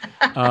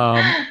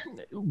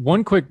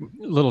 One quick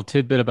little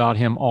tidbit about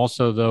him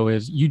also, though,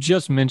 is you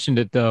just mentioned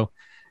it, though.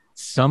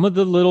 Some of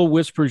the little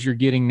whispers you're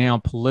getting now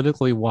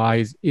politically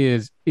wise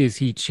is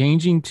he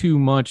changing too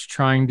much,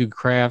 trying to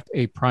craft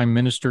a prime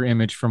minister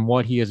image from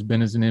what he has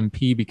been as an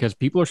MP? Because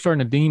people are starting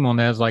to deem on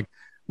that as like,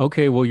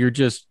 okay, well,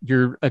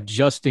 you're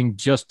adjusting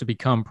just to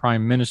become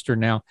prime minister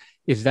now.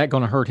 Is that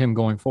going to hurt him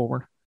going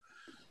forward?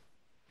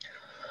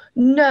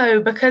 No,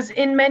 because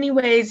in many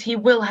ways he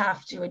will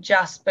have to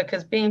adjust,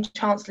 because being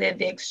Chancellor of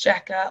the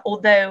Exchequer,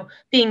 although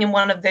being in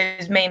one of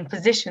those main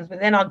positions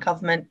within our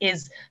government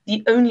is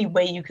the only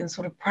way you can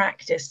sort of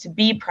practice to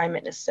be Prime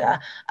Minister.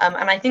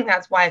 And I think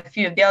that's why a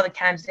few of the other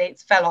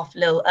candidates fell off a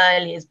little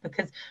early, is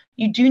because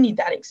you do need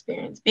that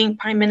experience. Being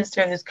Prime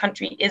Minister of this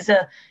country is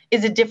a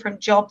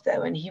different job,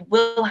 though, and he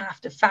will have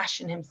to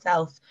fashion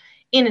himself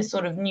in a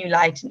sort of new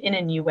light and in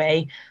a new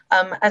way,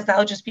 as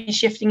that'll just be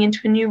shifting into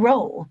a new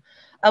role.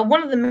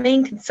 One of the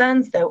main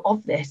concerns, though,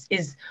 of this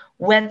is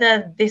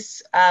whether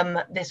this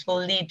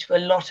will lead to a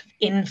lot of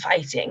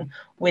infighting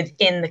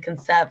within the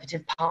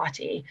Conservative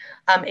Party.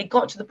 It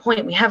got to the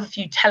point, we have a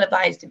few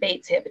televised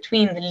debates here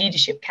between the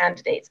leadership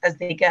candidates as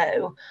they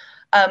go.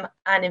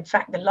 And in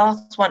fact, the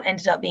last one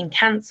ended up being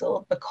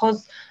cancelled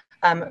because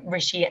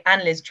Rishi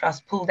and Liz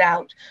Truss pulled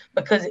out,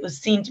 because it was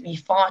seen to be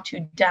far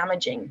too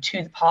damaging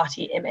to the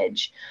party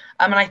image.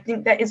 And I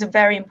think that is a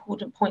very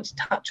important point to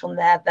touch on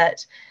there,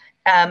 that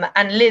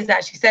and Liz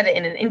actually said it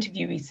in an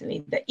interview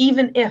recently, that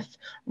even if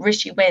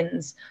Rishi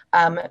wins,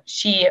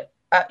 she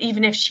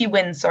even if she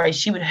wins,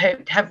 she would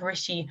hope to have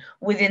Rishi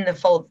within the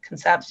fold of the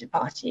Conservative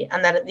Party,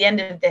 and that at the end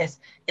of this,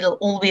 it'll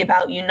all be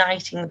about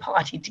uniting the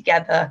party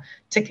together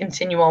to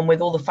continue on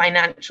with all the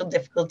financial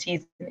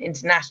difficulties and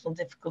international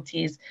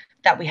difficulties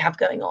that we have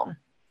going on.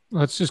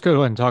 Let's just go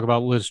ahead and talk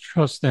about Liz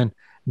Truss then.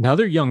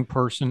 Another young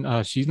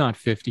person. She's not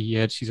 50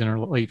 yet. She's in her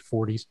late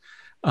 40s.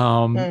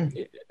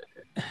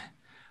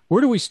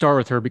 Where do we start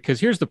with her? Because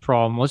here's the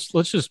problem.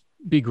 Let's just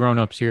be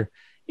grown-ups here.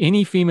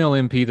 Any female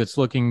MP that's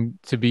looking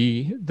to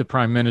be the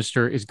prime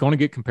minister is going to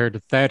get compared to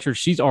Thatcher.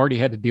 She's already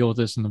had to deal with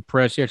this in the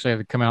press. She actually had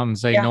to come out and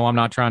say, no, I'm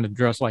not trying to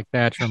dress like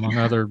Thatcher, among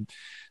other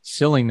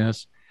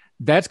silliness.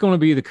 That's going to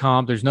be the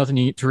comp. There's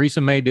nothing.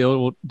 Theresa May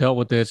dealt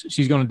with this.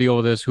 She's going to deal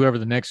with this. Whoever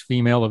the next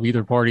female of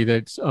either party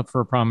that's up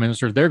for a prime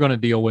minister, they're going to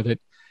deal with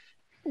it.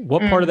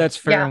 What part of that's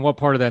fair and what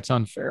part of that's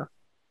unfair?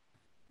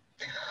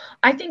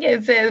 I think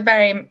it's a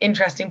very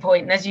interesting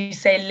point. And as you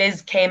say,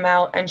 Liz came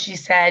out and she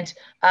said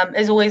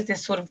there's always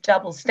this sort of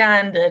double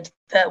standard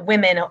that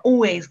women are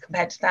always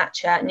compared to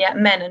Thatcher, and yet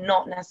men are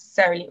not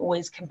necessarily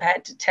always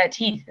compared to Ted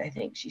Heath, I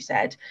think she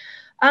said.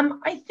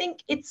 I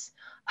think it's,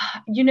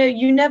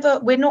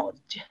 we're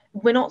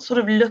not sort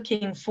of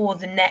looking for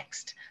the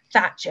next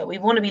Thatcher. We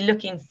want to be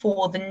looking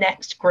for the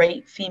next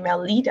great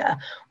female leader,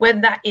 whether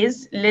that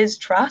is Liz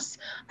Truss.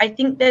 I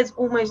think there's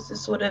almost a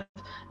sort of,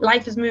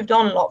 life has moved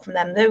on a lot from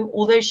them,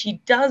 although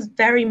she does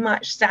very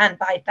much stand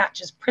by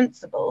Thatcher's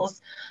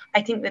principles.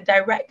 I think the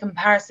direct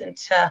comparison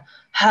to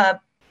her,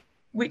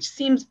 which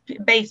seems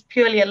based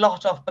purely a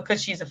lot off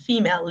because she's a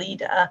female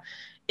leader,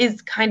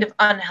 is kind of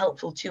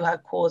unhelpful to her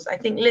cause. I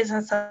think Liz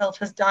herself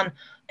has done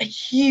a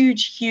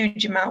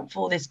huge amount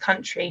for this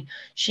country.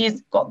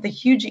 She's got the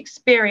huge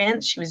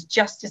experience. She was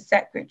Justice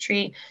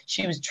Secretary.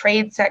 She was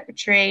Trade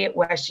Secretary,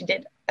 where she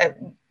did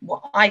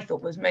what I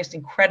thought was most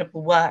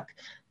incredible work,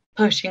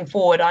 pushing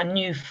forward our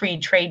new free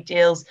trade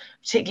deals,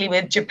 particularly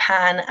with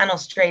Japan and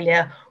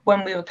Australia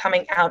when we were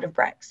coming out of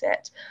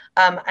Brexit.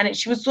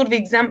 She was sort of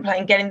exemplary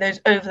in getting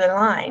those over the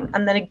line.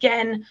 And then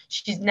again,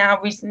 she's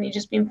now recently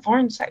just been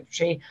Foreign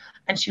Secretary,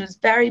 and she was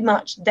very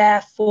much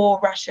there for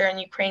Russia and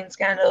Ukraine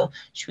scandal.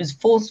 She was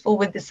forceful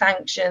with the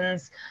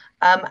sanctions.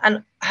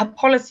 And her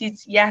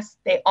policies, yes,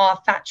 they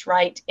are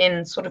Thatcherite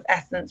in sort of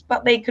essence,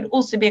 but they could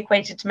also be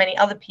equated to many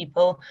other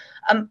people,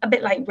 a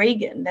bit like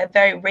Reagan. They're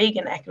very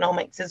Reagan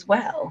economics as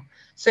well.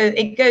 So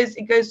it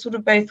goes sort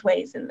of both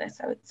ways in this,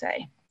 I would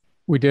say.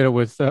 We did it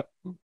with,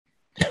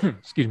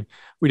 excuse me,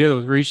 we did it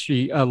with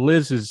Rishi.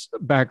 Liz's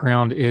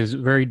background is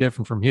very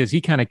different from his. He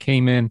kind of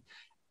came in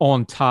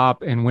on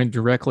top and went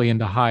directly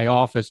into high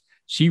office.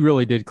 She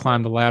really did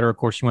climb the ladder. Of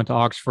course, she went to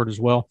Oxford as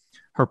well.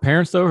 Her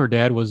parents, though, her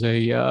dad was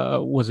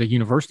a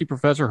university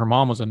professor. Her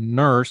mom was a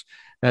nurse.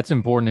 That's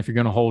important if you're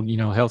going to hold,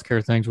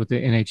 healthcare things with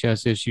the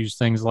NHS issues,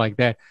 things like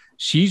that.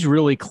 She's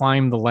really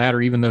climbed the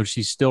ladder, even though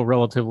she's still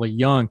relatively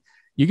young.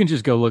 You can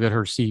just go look at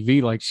her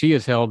CV. Like, she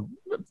has held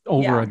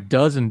over a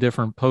dozen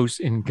different posts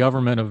in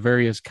government of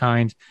various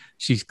kinds.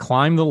 She's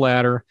climbed the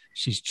ladder.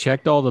 She's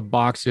checked all the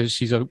boxes.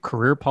 She's a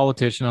career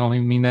politician. I don't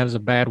even mean that as a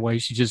bad way.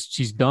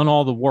 She's done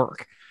all the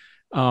work.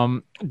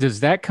 Does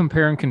that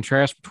compare and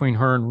contrast between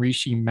her and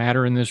Rishi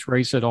matter in this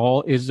race at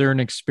all? Is there an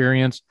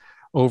experience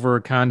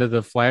over kind of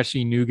the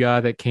flashy new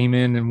guy that came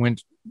in and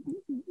went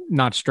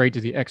not straight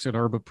to the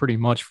Exeter, but pretty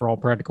much for all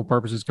practical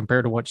purposes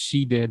compared to what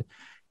she did?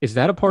 Is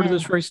that a part of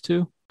this race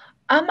too?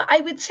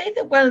 I would say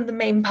that one of the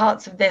main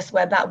parts of this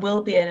where that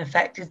will be an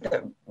effect is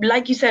that,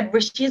 like you said,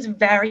 Rishi is a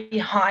very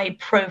high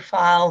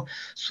profile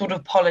sort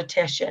of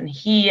politician.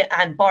 He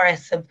and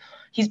Boris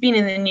he's been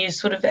in the news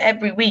sort of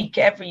every week,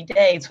 every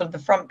day, sort of the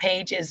front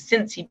pages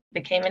since he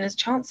became in as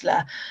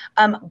Chancellor.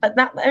 But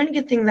the only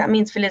good thing that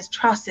means for Liz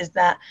Truss is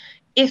that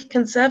if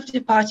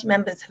Conservative Party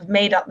members have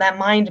made up their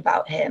mind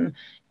about him,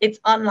 it's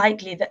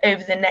unlikely that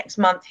over the next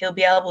month he'll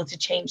be able to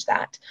change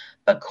that,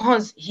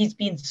 because he's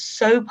been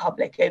so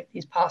public over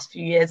these past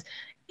few years.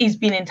 He's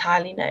been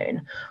entirely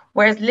known.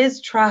 Whereas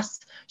Liz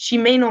Truss, she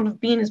may not have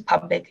been as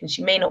public and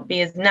she may not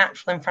be as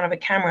natural in front of a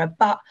camera,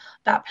 but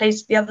that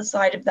plays to the other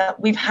side of that.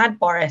 We've had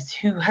Boris,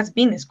 who has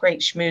been this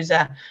great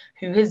schmoozer,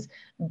 who has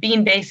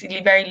been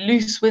basically very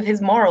loose with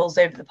his morals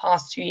over the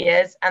past 2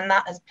 years, and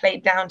that has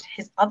played down to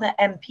his other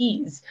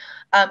MPs.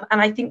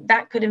 And I think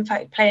that could, in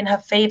fact, play in her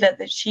favour,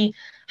 that she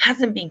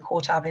hasn't been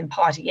caught up in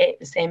Partygate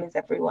the same as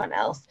everyone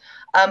else.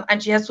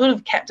 And she has sort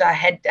of kept her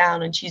head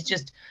down, and she's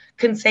just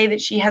can say that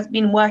she has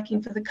been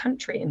working for the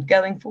country and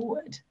going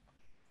forward.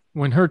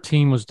 When her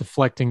team was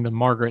deflecting the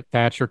Margaret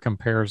Thatcher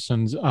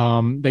comparisons,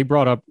 they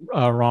brought up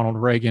Ronald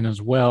Reagan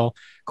as well.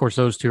 Of course,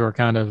 those two are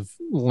kind of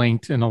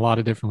linked in a lot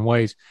of different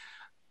ways.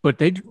 But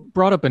they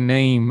brought up a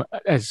name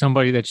as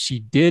somebody that she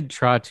did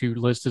try to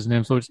list as an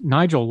influence,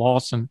 Nigel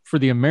Lawson. For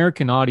the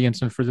American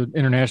audience and for the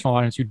international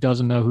audience who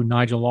doesn't know who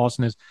Nigel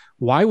Lawson is,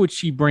 why would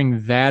she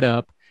bring that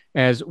up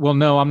as, well,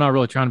 no, I'm not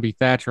really trying to be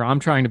Thatcher. I'm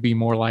trying to be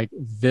more like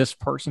this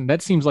person.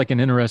 That seems like an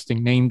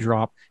interesting name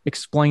drop.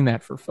 Explain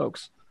that for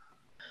folks.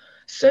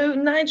 So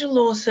Nigel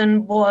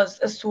Lawson was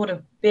a sort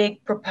of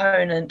big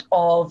proponent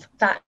of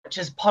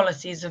Thatcher's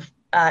policies of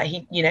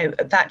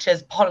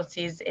Thatcher's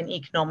policies in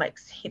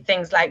economics,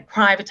 things like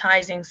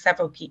privatizing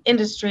several key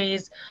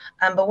industries.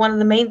 But one of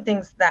the main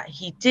things that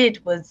he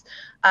did was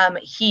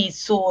he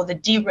saw the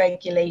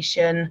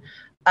deregulation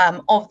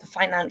of the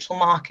financial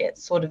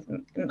markets sort of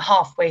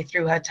halfway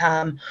through her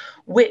term,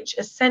 which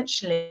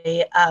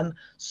essentially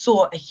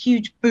saw a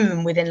huge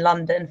boom within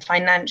London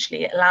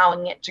financially,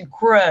 allowing it to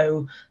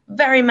grow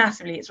very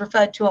massively. It's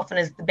referred to often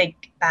as the Big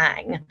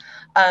Bang.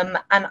 And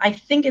I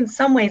think in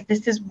some ways,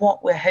 this is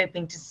what we're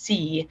hoping to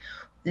see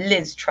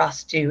Liz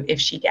Truss do if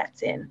she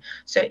gets in.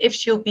 So if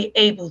she'll be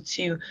able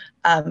to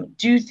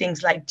do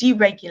things like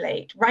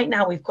deregulate. Right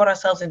now, we've got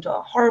ourselves into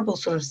a horrible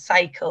sort of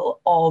cycle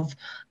of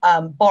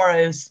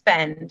borrow,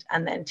 spend,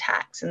 and then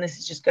tax. And this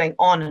is just going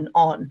on.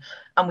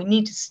 And we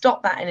need to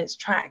stop that in its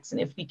tracks.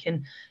 And if we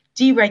can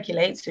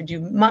deregulate, so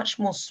do much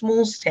more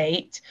small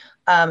state,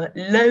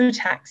 low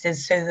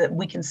taxes, so that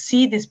we can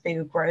see this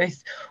bigger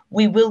growth,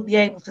 we will be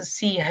able to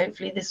see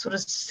hopefully this sort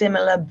of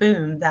similar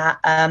boom that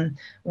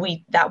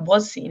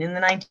was seen in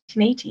the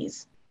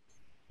 1980s.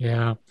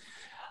 Yeah.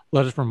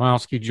 Lettuce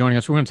Bromowski joining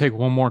us. We're going to take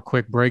one more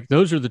quick break.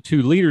 Those are the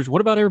two leaders.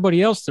 What about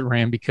everybody else that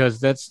ran?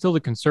 Because that's still the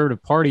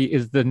Conservative Party.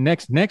 Is the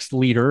next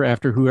leader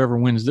after whoever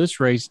wins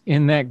this race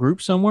in that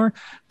group somewhere?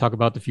 Talk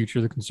about the future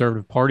of the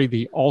Conservative Party.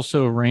 The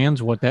also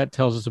rans, what that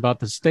tells us about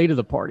the state of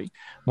the party.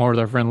 More with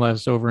our friend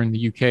Les over in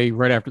the UK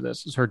right after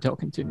this as Heard Tell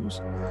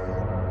continues.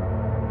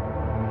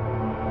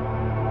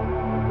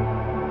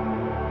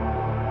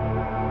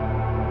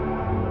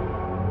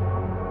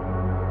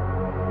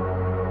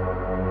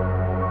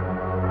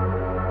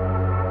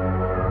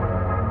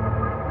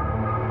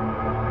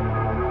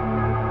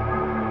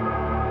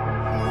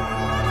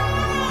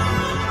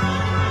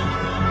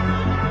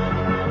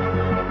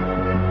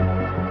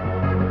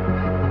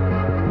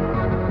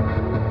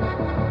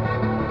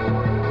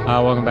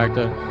 Welcome back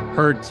to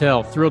Heard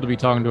Tell. Thrilled to be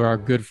talking to our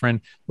good friend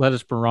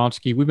Lettuce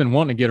Bromowski. We've been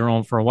wanting to get her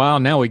on for a while.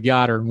 Now we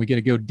got her, and we get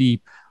to go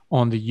deep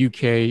on the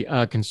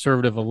UK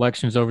Conservative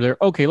elections over there.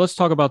 Okay, let's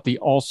talk about the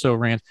also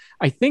rants.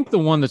 I think the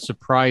one that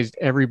surprised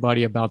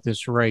everybody about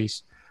this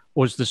race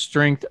was the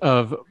strength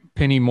of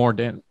Penny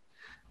Mordaunt.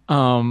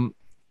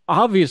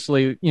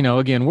 Obviously,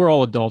 again, we're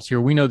all adults here.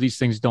 We know these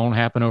things don't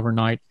happen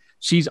overnight.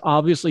 She's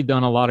obviously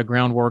done a lot of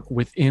groundwork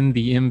within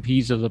the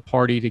MPs of the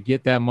party to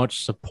get that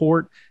much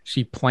support.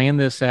 She planned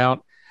this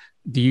out.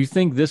 Do you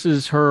think this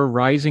is her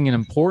rising in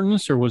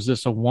importance, or was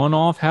this a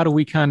one-off? How do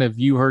we kind of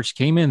view her? She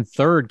came in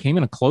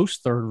a close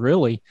third,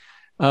 really.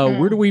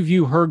 Where do we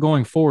view her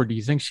going forward? Do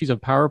you think she's a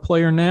power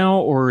player now,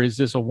 or is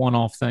this a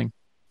one-off thing?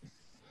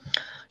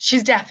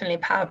 She's definitely a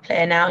power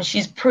player now.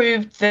 She's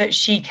proved that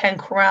she can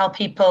corral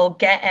people,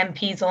 get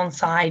MPs on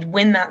side,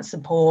 win that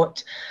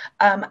support.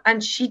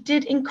 And she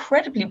did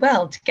incredibly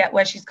well to get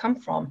where she's come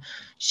from.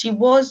 She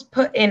was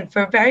put in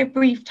for a very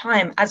brief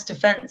time as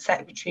Defence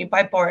Secretary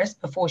by Boris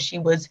before she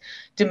was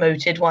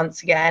demoted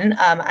once again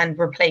and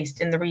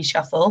replaced in the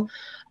reshuffle.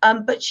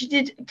 But she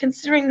did,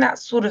 considering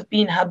that's sort of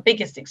been her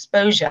biggest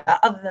exposure.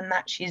 Other than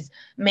that, she's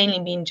mainly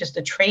been just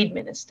a trade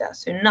minister,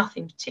 so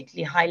nothing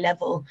particularly high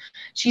level.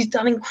 She's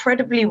done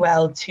incredibly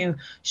well to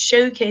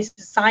showcase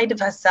the side of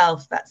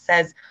herself that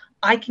says,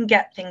 I can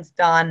get things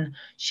done.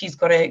 She's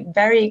got a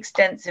very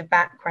extensive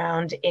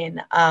background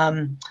in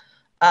the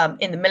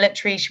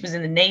military. She was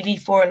in the Navy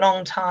for a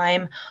long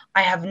time.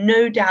 I have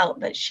no doubt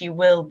that she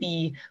will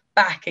be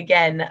back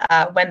again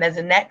when there's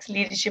a next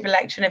leadership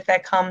election, if there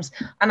comes.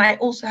 And I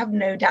also have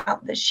no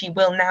doubt that she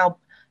will now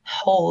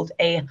hold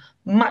a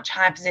much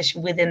higher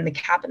position within the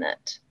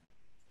cabinet.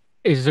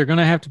 Is there going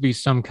to have to be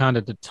some kind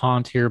of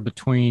detente here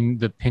between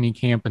the Penny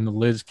camp and the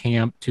Liz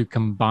camp to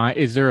combine?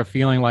 Is there a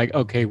feeling like,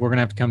 okay, we're going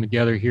to have to come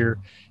together here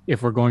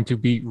if we're going to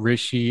beat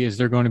Rishi? Is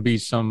there going to be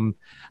some,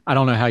 I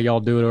don't know how y'all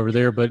do it over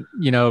there, but,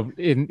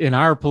 in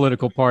our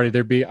political party,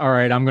 there'd be, all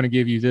right, I'm going to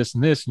give you this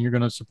and this, and you're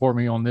going to support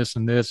me on this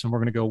and this, and we're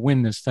going to go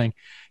win this thing.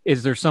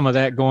 Is there some of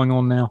that going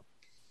on now?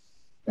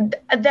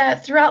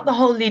 Throughout the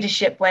whole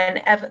leadership,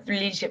 whenever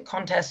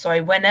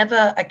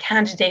a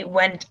candidate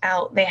went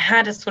out, they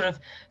had a sort of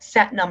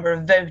set number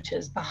of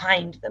voters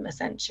behind them,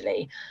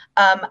 essentially.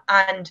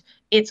 And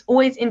it's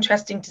always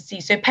interesting to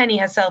see. So Penny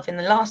herself in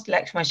the last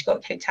election where she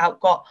got kicked out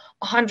got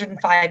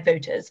 105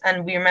 voters.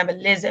 And we remember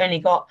Liz only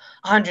got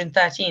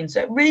 113.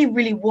 So it really,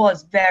 really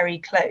was very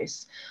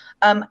close.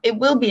 It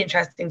will be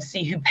interesting to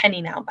see who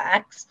Penny now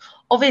backs.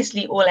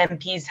 Obviously, all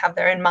MPs have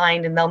their own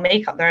mind and they'll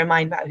make up their own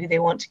mind about who they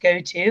want to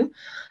go to.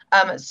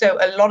 So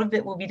a lot of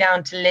it will be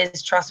down to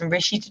Liz Truss and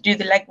Rishi to do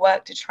the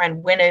legwork to try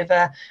and win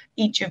over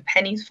each of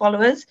Penny's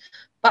followers.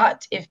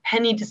 But if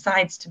Penny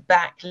decides to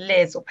back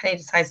Liz or Penny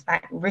decides to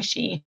back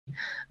Rishi,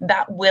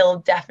 that will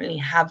definitely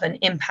have an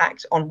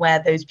impact on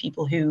where those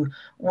people who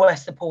were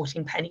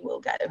supporting Penny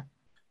will go.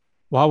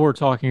 While we're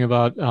talking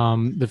about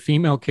the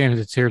female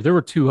candidates here, there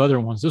were two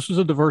other ones. This was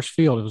a diverse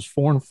field. It was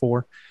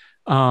 4-4.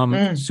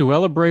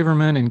 Suella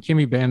Braverman and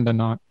Kimi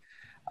Badenoch.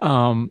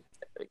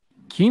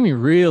 Kimi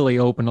really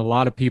opened a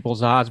lot of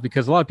people's eyes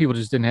because a lot of people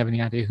just didn't have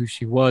any idea who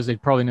she was.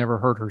 They'd probably never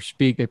heard her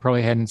speak. They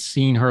probably hadn't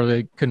seen her.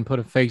 They couldn't put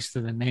a face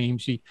to the name.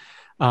 She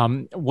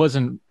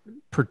wasn't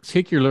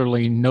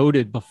particularly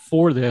noted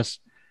before this.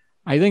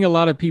 I think a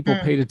lot of people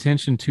paid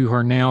attention to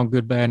her now,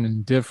 good, bad, and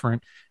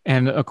indifferent.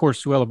 And of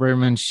course, Suella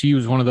Braverman, she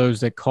was one of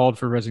those that called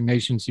for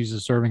resignation. She's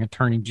a serving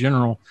attorney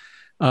general.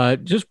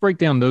 Just break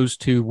down those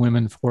two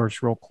women for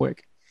us real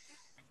quick.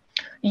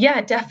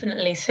 Yeah,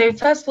 definitely. So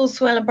first of all,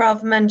 Suella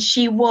Braverman,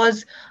 she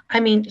was,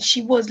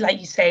 like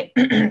you say,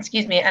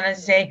 excuse me, and as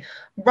I say,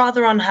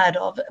 rather unheard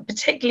of,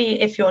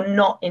 particularly if you're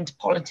not into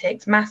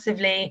politics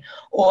massively,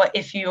 or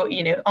if you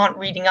aren't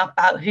reading up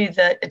about who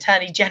the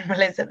Attorney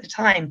General is at the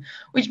time,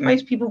 which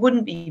most people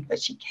wouldn't be.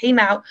 But she came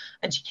out,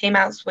 and she came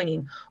out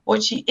swinging.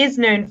 What she is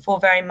known for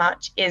very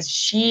much is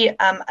she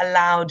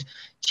allowed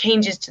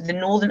changes to the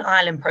Northern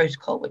Ireland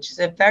Protocol, which is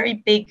a very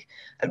big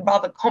and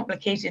rather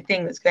complicated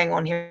thing that's going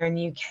on here in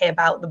the UK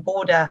about the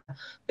border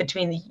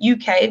between the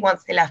UK,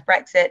 once they left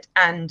Brexit,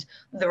 and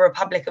the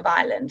Republic of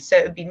Ireland. So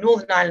it would be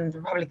Northern Ireland, the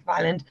Republic of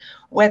Ireland,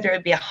 whether it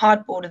would be a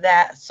hard border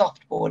there, a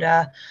soft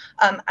border.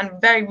 And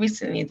very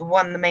recently,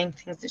 one of the main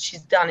things that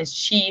she's done is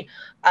she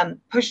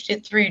pushed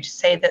it through to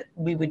say that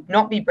we would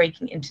not be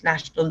breaking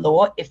international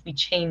law if we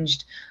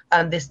changed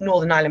this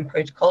Northern Ireland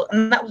Protocol.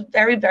 And that was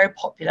very, very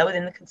popular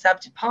within the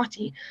Conservative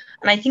Party.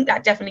 And I think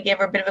that definitely gave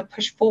her a bit of a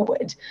push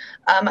forward.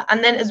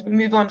 And then as we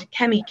move on to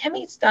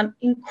Kemi's done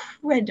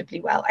incredibly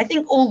well. I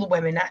think all the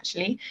women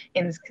actually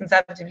in this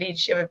Conservative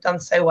leadership have done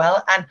so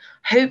well. And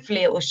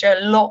hopefully it will show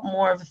a lot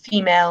more of a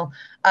female,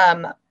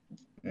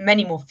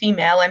 many more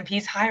female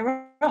MPs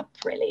higher up,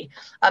 really.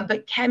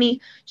 But Kemi,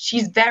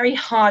 she's very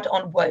hard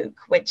on woke,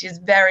 which is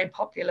very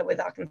popular with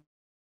our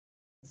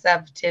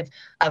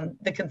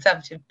the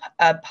Conservative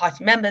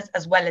Party members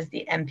as well as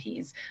the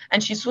MPs.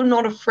 And she's sort of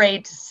not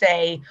afraid to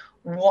say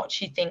what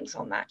she thinks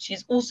on that.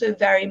 She's also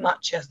very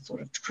much a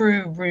sort of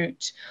true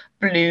root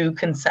blue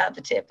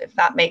Conservative, if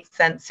that makes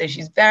sense. So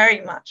she's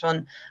very much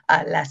on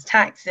less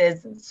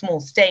taxes and small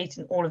state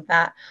and all of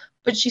that.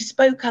 But she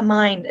spoke her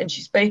mind, and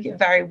she spoke it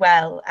very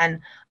well.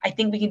 And I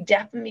think we can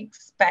definitely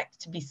expect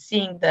to be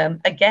seeing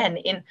them again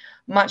in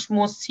much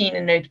more seen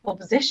and notable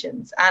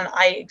positions. And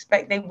I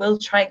expect they will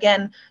try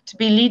again to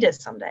be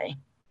leaders someday.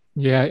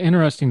 Yeah,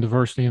 interesting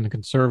diversity in the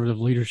Conservative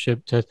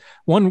leadership.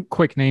 One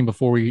quick name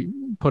before we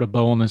put a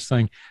bow on this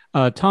thing.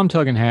 Tom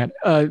Tugendhat.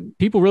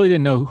 People really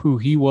didn't know who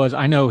he was.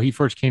 I know he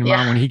first came to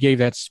mind when he gave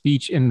that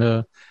speech in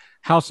the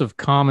House of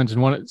Commons.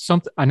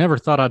 And I never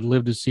thought I'd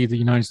live to see the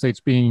United States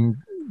being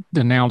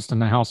denounced in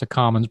the House of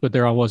Commons, but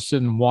there I was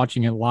sitting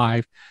watching it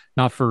live,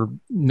 not for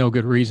no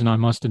good reason, I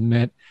must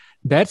admit.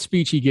 That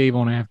speech he gave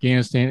on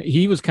Afghanistan,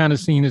 he was kind of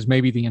seen as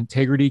maybe the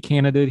integrity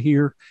candidate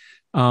here.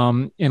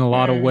 In a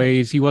lot of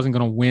ways, he wasn't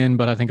going to win,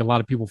 but I think a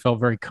lot of people felt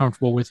very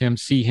comfortable with him,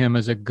 see him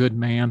as a good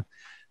man.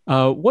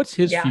 What's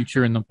his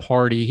future in the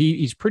party?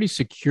 He's pretty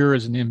secure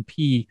as an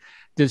MP.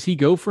 Does he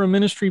go for a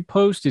ministry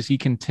post? Is he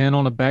content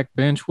on a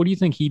backbench? What do you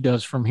think he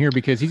does from here?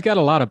 Because he's got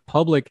a lot of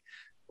public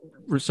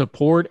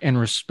support and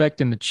respect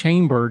in the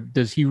chamber.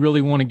 Does he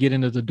really want to get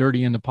into the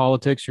dirty end of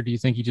politics, or do you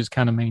think he just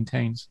kind of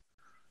maintains?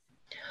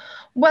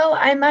 Well,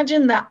 I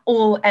imagine that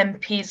all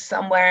MPs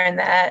somewhere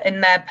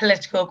in their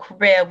political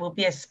career will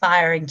be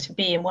aspiring to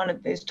be in one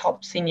of those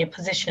top senior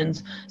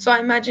positions. So I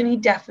imagine he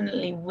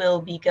definitely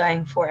will be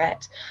going for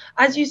it.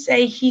 As you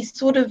say, he's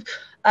sort of,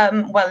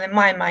 well, in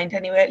my mind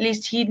anyway, at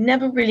least he'd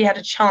never really had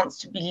a chance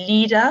to be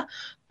leader,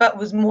 but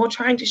was more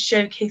trying to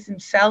showcase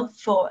himself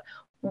for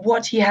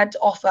what he had to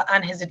offer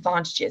and his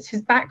advantages.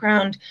 His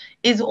background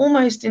is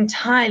almost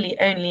entirely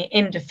only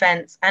in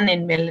defense and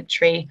in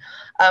military,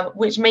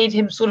 which made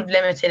him sort of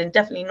limited and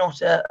definitely not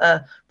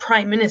a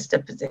prime minister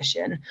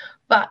position.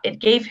 But it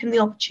gave him the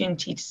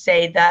opportunity to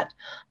say that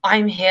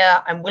I'm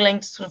here, I'm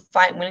willing to sort of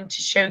fight, I'm willing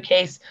to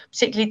showcase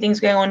particularly things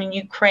going on in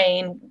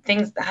Ukraine,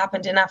 things that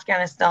happened in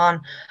Afghanistan,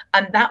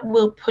 and that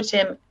will put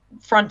him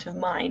front of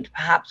mind,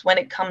 perhaps, when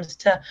it comes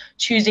to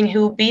choosing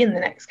who will be in the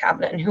next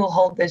cabinet and who will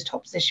hold those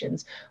top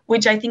positions,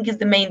 which I think is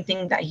the main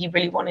thing that he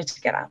really wanted to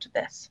get out of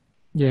this.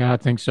 Yeah, I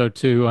think so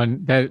too.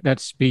 And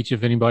that speech,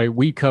 if anybody,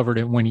 we covered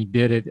it when he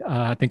did it.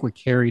 I think we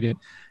carried it.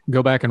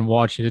 Go back and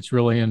watch it. It's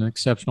really an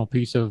exceptional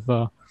piece of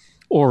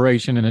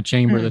oration in a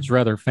chamber that's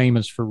rather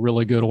famous for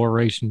really good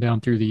oration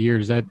down through the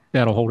years.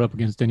 That'll hold up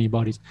against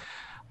anybody's.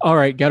 All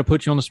right, got to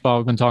put you on the spot.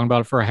 We've been talking about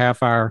it for a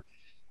half hour.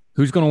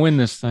 Who's going to win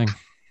this thing?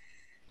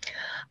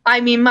 I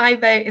mean, my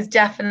vote is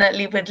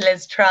definitely with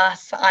Liz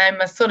Truss.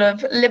 I'm a sort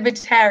of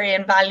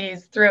libertarian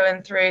values through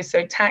and through.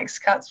 So tax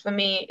cuts for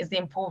me is the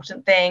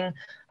important thing.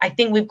 I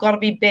think we've got to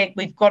be big.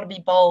 We've got to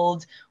be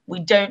bold. We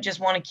don't just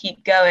want to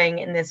keep going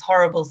in this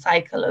horrible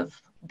cycle of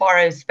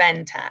borrow,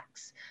 spend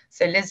tax.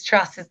 So Liz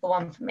Truss is the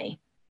one for me.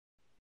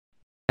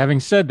 Having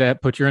said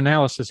that, put your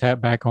analysis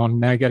hat back on.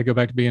 Now you got to go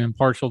back to being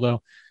impartial,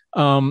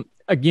 though.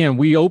 Again,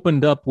 we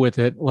opened up with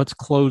it. Let's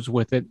close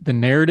with it. The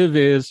narrative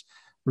is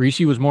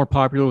Rishi was more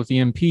popular with the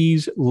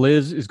MPs.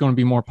 Liz is going to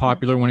be more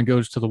popular when it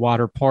goes to the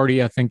wider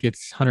party. I think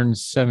it's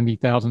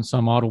 170,000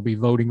 some odd will be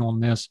voting on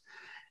this.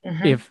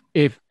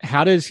 If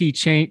how does he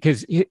change?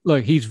 Because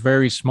look, he's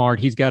very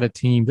smart. He's got a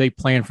team. They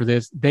plan for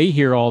this. They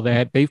hear all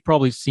that. They've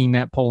probably seen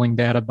that polling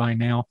data by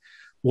now.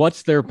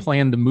 What's their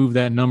plan to move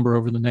that number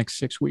over the next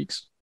 6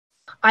 weeks?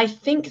 I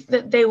think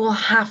that they will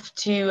have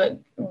to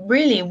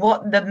really,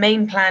 what the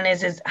main plan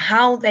is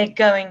how they're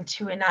going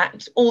to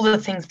enact all the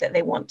things that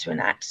they want to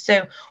enact.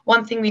 So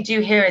one thing we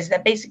do here is they're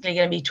basically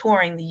going to be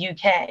touring the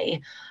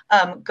UK,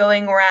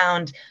 going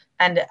around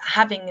and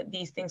having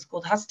these things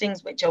called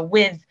hustings, which are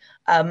with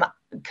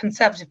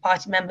Conservative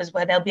Party members,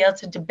 where they'll be able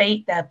to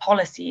debate their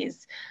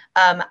policies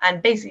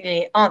and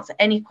basically answer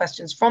any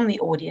questions from the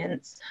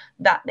audience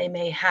that they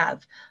may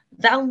have.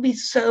 That will be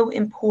so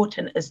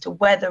important as to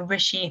whether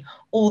Rishi,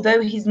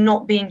 although he's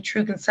not being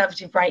true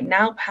Conservative right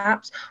now,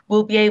 perhaps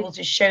will be able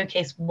to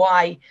showcase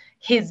why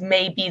his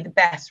may be the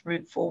best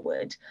route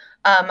forward.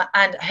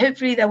 And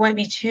hopefully there won't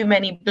be too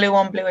many blue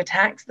on blue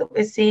attacks that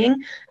we're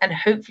seeing. And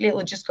hopefully it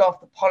will just go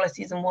off the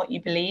policies and what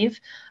you believe.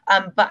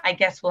 But I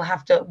guess we'll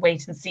have to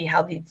wait and see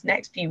how these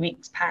next few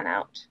weeks pan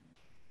out.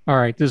 All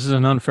right. This is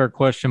an unfair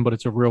question, but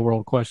it's a real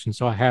world question.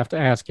 So I have to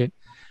ask it.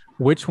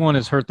 Which one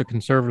has hurt the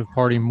Conservative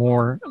Party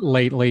more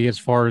lately as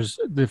far as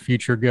the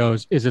future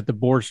goes? Is it the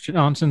Boris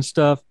Johnson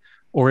stuff,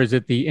 or is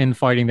it the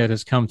infighting that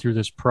has come through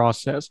this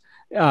process?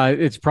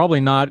 It's probably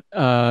not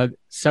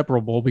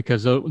separable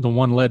because the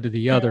one led to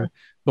the other.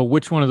 But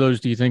which one of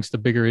those do you think is the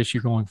bigger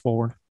issue going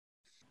forward?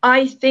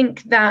 I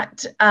think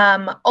that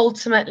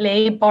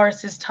ultimately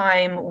Boris's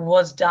time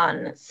was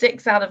done.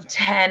 6 out of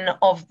 10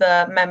 of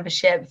the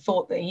membership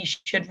thought that he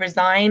should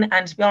resign.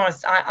 And to be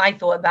honest, I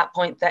thought at that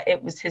point that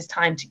it was his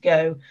time to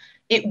go.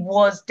 It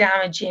was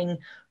damaging,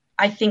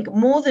 I think,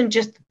 more than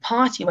just the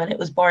party when it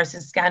was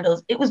Boris's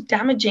scandals. It was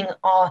damaging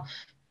our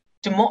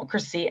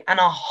democracy and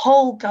our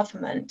whole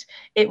government.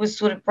 It was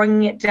sort of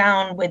bringing it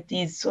down with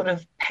these sort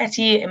of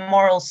petty,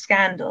 immoral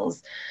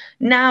scandals.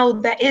 Now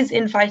there is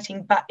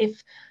infighting, but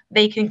if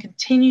they can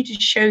continue to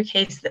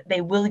showcase that they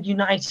will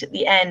unite at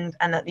the end.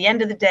 And at the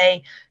end of the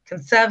day,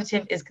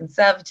 Conservative is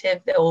Conservative.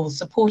 They will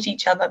support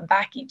each other,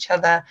 back each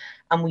other.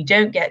 And we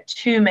don't get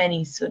too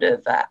many sort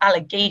of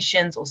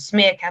allegations or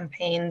smear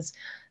campaigns,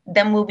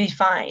 then we'll be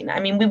fine.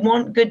 I mean, we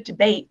want good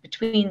debate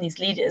between these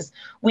leaders.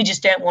 We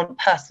just don't want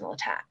personal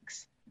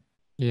attacks.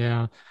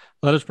 Yeah.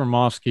 Lettuce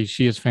Bromofsky,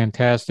 she is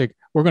fantastic.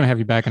 We're going to have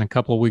you back in a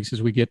couple of weeks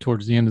as we get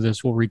towards the end of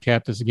this. We'll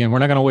recap this again. We're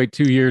not going to wait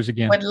 2 years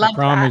again. Would love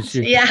that.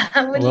 Yeah,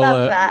 I would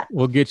love that.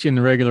 We'll get you in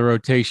the regular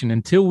rotation.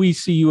 Until we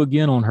see you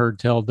again on Heard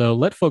Tell, though,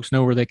 let folks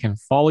know where they can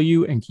follow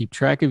you and keep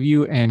track of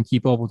you and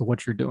keep up with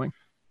what you're doing.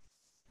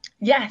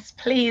 Yes,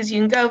 please.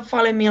 You can go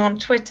follow me on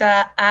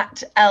Twitter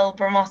at L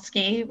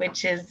Bromofsky,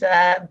 which is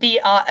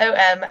BROMOVSKY.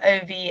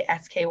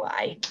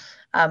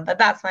 But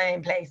that's my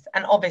main place.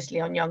 And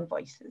obviously on Young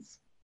Voices.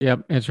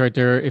 Yep, it's right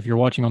there. If you're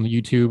watching on the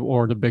YouTube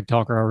or the Big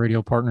Talker Our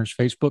Radio Partners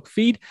Facebook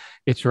feed,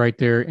 it's right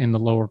there in the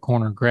lower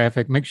corner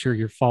graphic. Make sure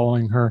you're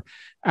following her.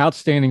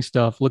 Outstanding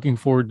stuff. Looking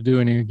forward to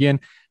doing it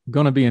again.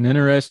 Going to be an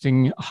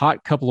interesting,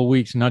 hot couple of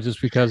weeks, not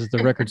just because of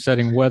the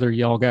record-setting weather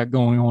y'all got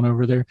going on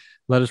over there.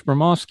 Lettuce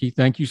Bromofsky,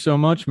 thank you so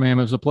much, ma'am.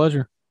 It was a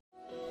pleasure.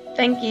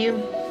 Thank you.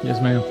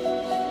 Yes, ma'am.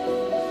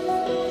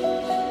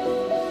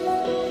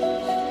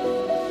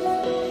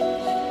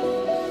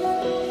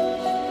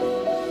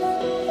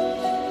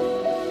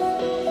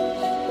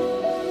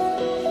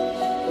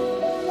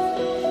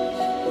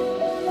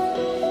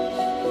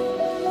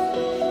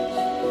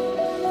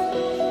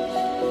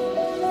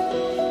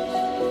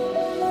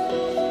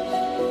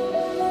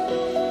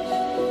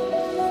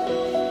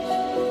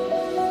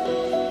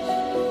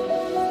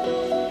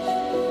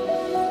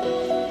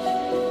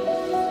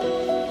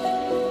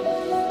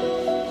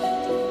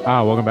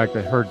 Welcome back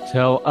to Heard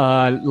Tell.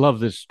 I love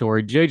this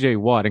story. J.J.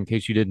 Watt, in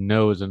case you didn't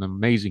know, is an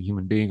amazing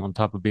human being on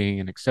top of being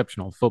an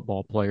exceptional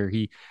football player.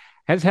 He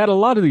has had a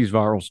lot of these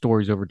viral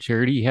stories over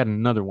charity. He had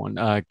another one,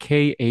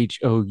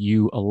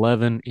 KHOU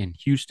 11 in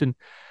Houston.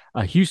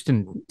 A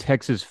Houston,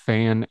 Texas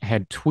fan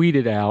had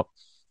tweeted out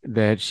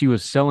that she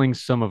was selling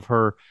some of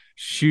her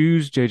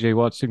shoes, J.J.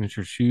 Watt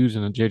signature shoes,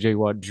 and a J.J.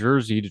 Watt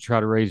jersey to try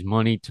to raise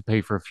money to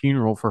pay for a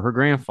funeral for her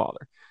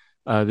grandfather.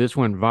 This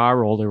went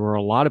viral. There were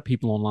a lot of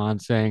people online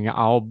saying,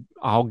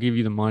 I'll give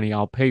you the money,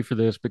 I'll pay for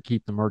this, but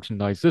keep the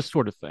merchandise, this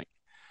sort of thing.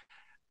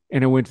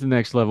 And it went to the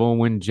next level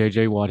when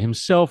JJ Watt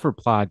himself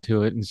replied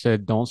to it and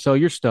said, don't sell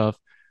your stuff.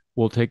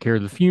 We'll take care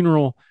of the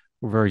funeral.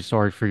 We're very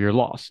sorry for your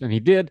loss. And he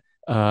did.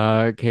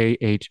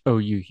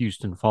 KHOU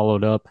Houston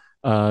followed up.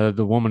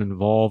 The woman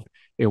involved,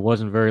 it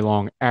wasn't very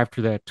long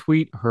after that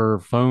tweet, her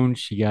phone,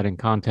 she got in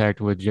contact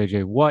with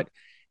JJ Watt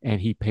and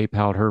he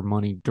PayPal'd her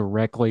money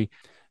directly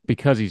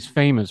because he's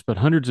famous. But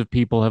hundreds of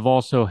people have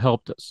also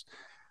helped us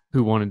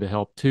who wanted to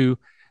help too.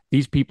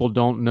 These people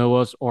don't know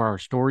us or our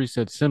story,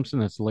 said Simpson.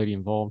 That's the lady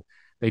involved.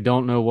 They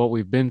don't know what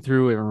we've been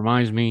through. It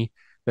reminds me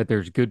that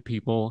there's good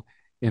people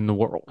in the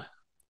world.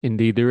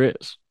 Indeed, there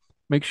is.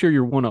 Make sure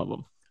you're one of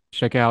them.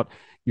 Check out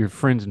your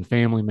friends and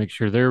family. Make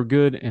sure they're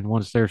good. And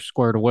once they're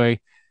squared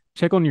away,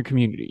 check on your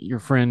community, your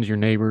friends, your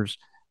neighbors,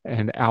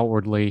 and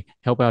outwardly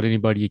help out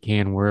anybody you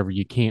can wherever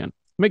you can.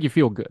 Make you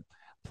feel good.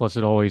 Plus,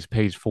 it always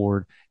pays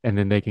forward, and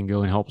then they can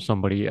go and help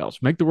somebody else.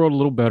 Make the world a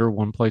little better,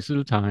 one place at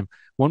a time,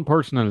 one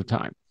person at a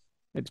time.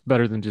 It's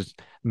better than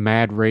just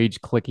mad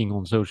rage clicking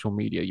on social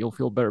media. You'll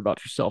feel better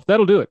about yourself.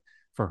 That'll do it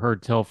for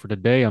Heard Tell for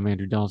today. I'm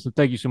Andrew Donaldson.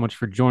 Thank you so much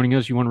for joining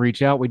us. You want to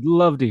reach out? We'd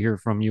love to hear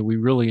from you. We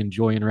really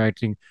enjoy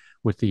interacting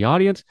with the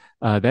audience.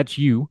 That's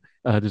you.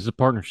 This is a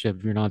partnership.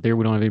 If you're not there,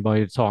 we don't have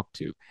anybody to talk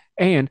to.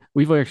 And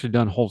we've actually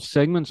done whole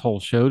segments, whole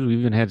shows. We've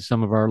even had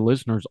some of our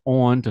listeners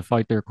on to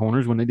fight their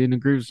corners when they didn't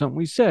agree with something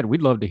we said.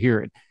 We'd love to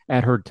hear it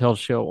at Heard Tell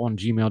Show on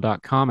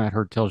gmail.com, at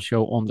Heard Tell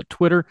Show on the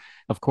Twitter.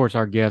 Of course,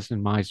 our guests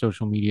and my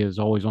social media is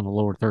always on the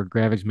lower third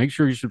graphics. Make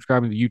sure you're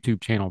subscribing to the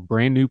YouTube channel.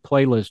 Brand new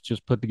playlist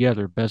just put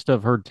together. Best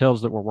of Heard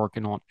Tells that we're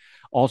working on.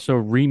 Also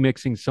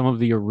remixing some of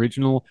the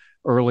original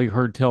early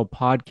Heard Tell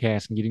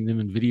podcasts and getting them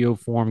in video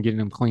form, getting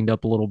them cleaned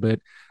up a little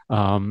bit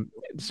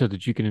so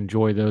that you can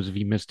enjoy those if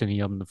you missed any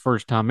of them the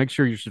first time. Make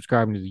sure you're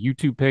subscribing to the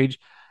YouTube page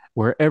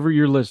wherever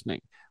you're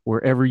listening,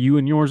 wherever you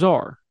and yours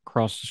are,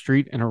 across the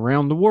street and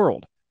around the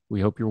world.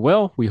 We hope you're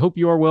well. We hope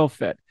you are well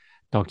fed.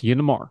 Talk to you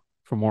tomorrow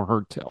for more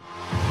Heard Tell.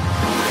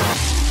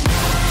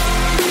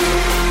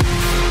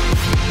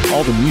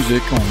 All the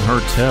music on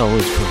Heard Tell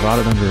is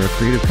provided under a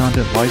Creative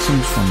Content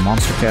license from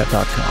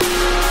monstercat.com.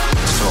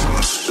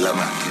 Somos la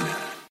máquina.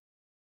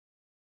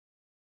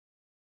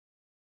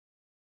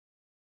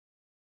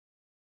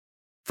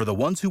 For the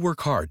ones who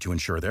work hard to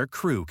ensure their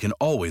crew can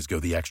always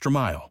go the extra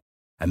mile,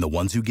 and the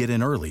ones who get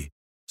in early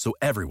so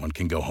everyone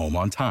can go home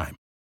on time,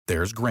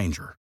 there's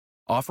Grainger,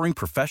 offering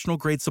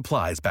professional-grade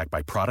supplies backed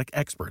by product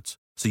experts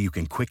so you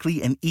can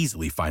quickly and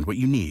easily find what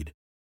you need.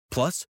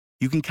 Plus,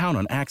 you can count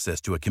on access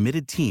to a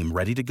committed team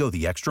ready to go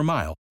the extra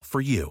mile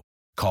for you.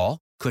 Call,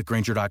 click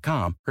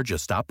Grainger.com, or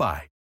just stop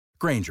by.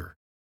 Grainger,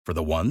 for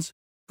the ones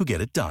who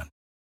get it done.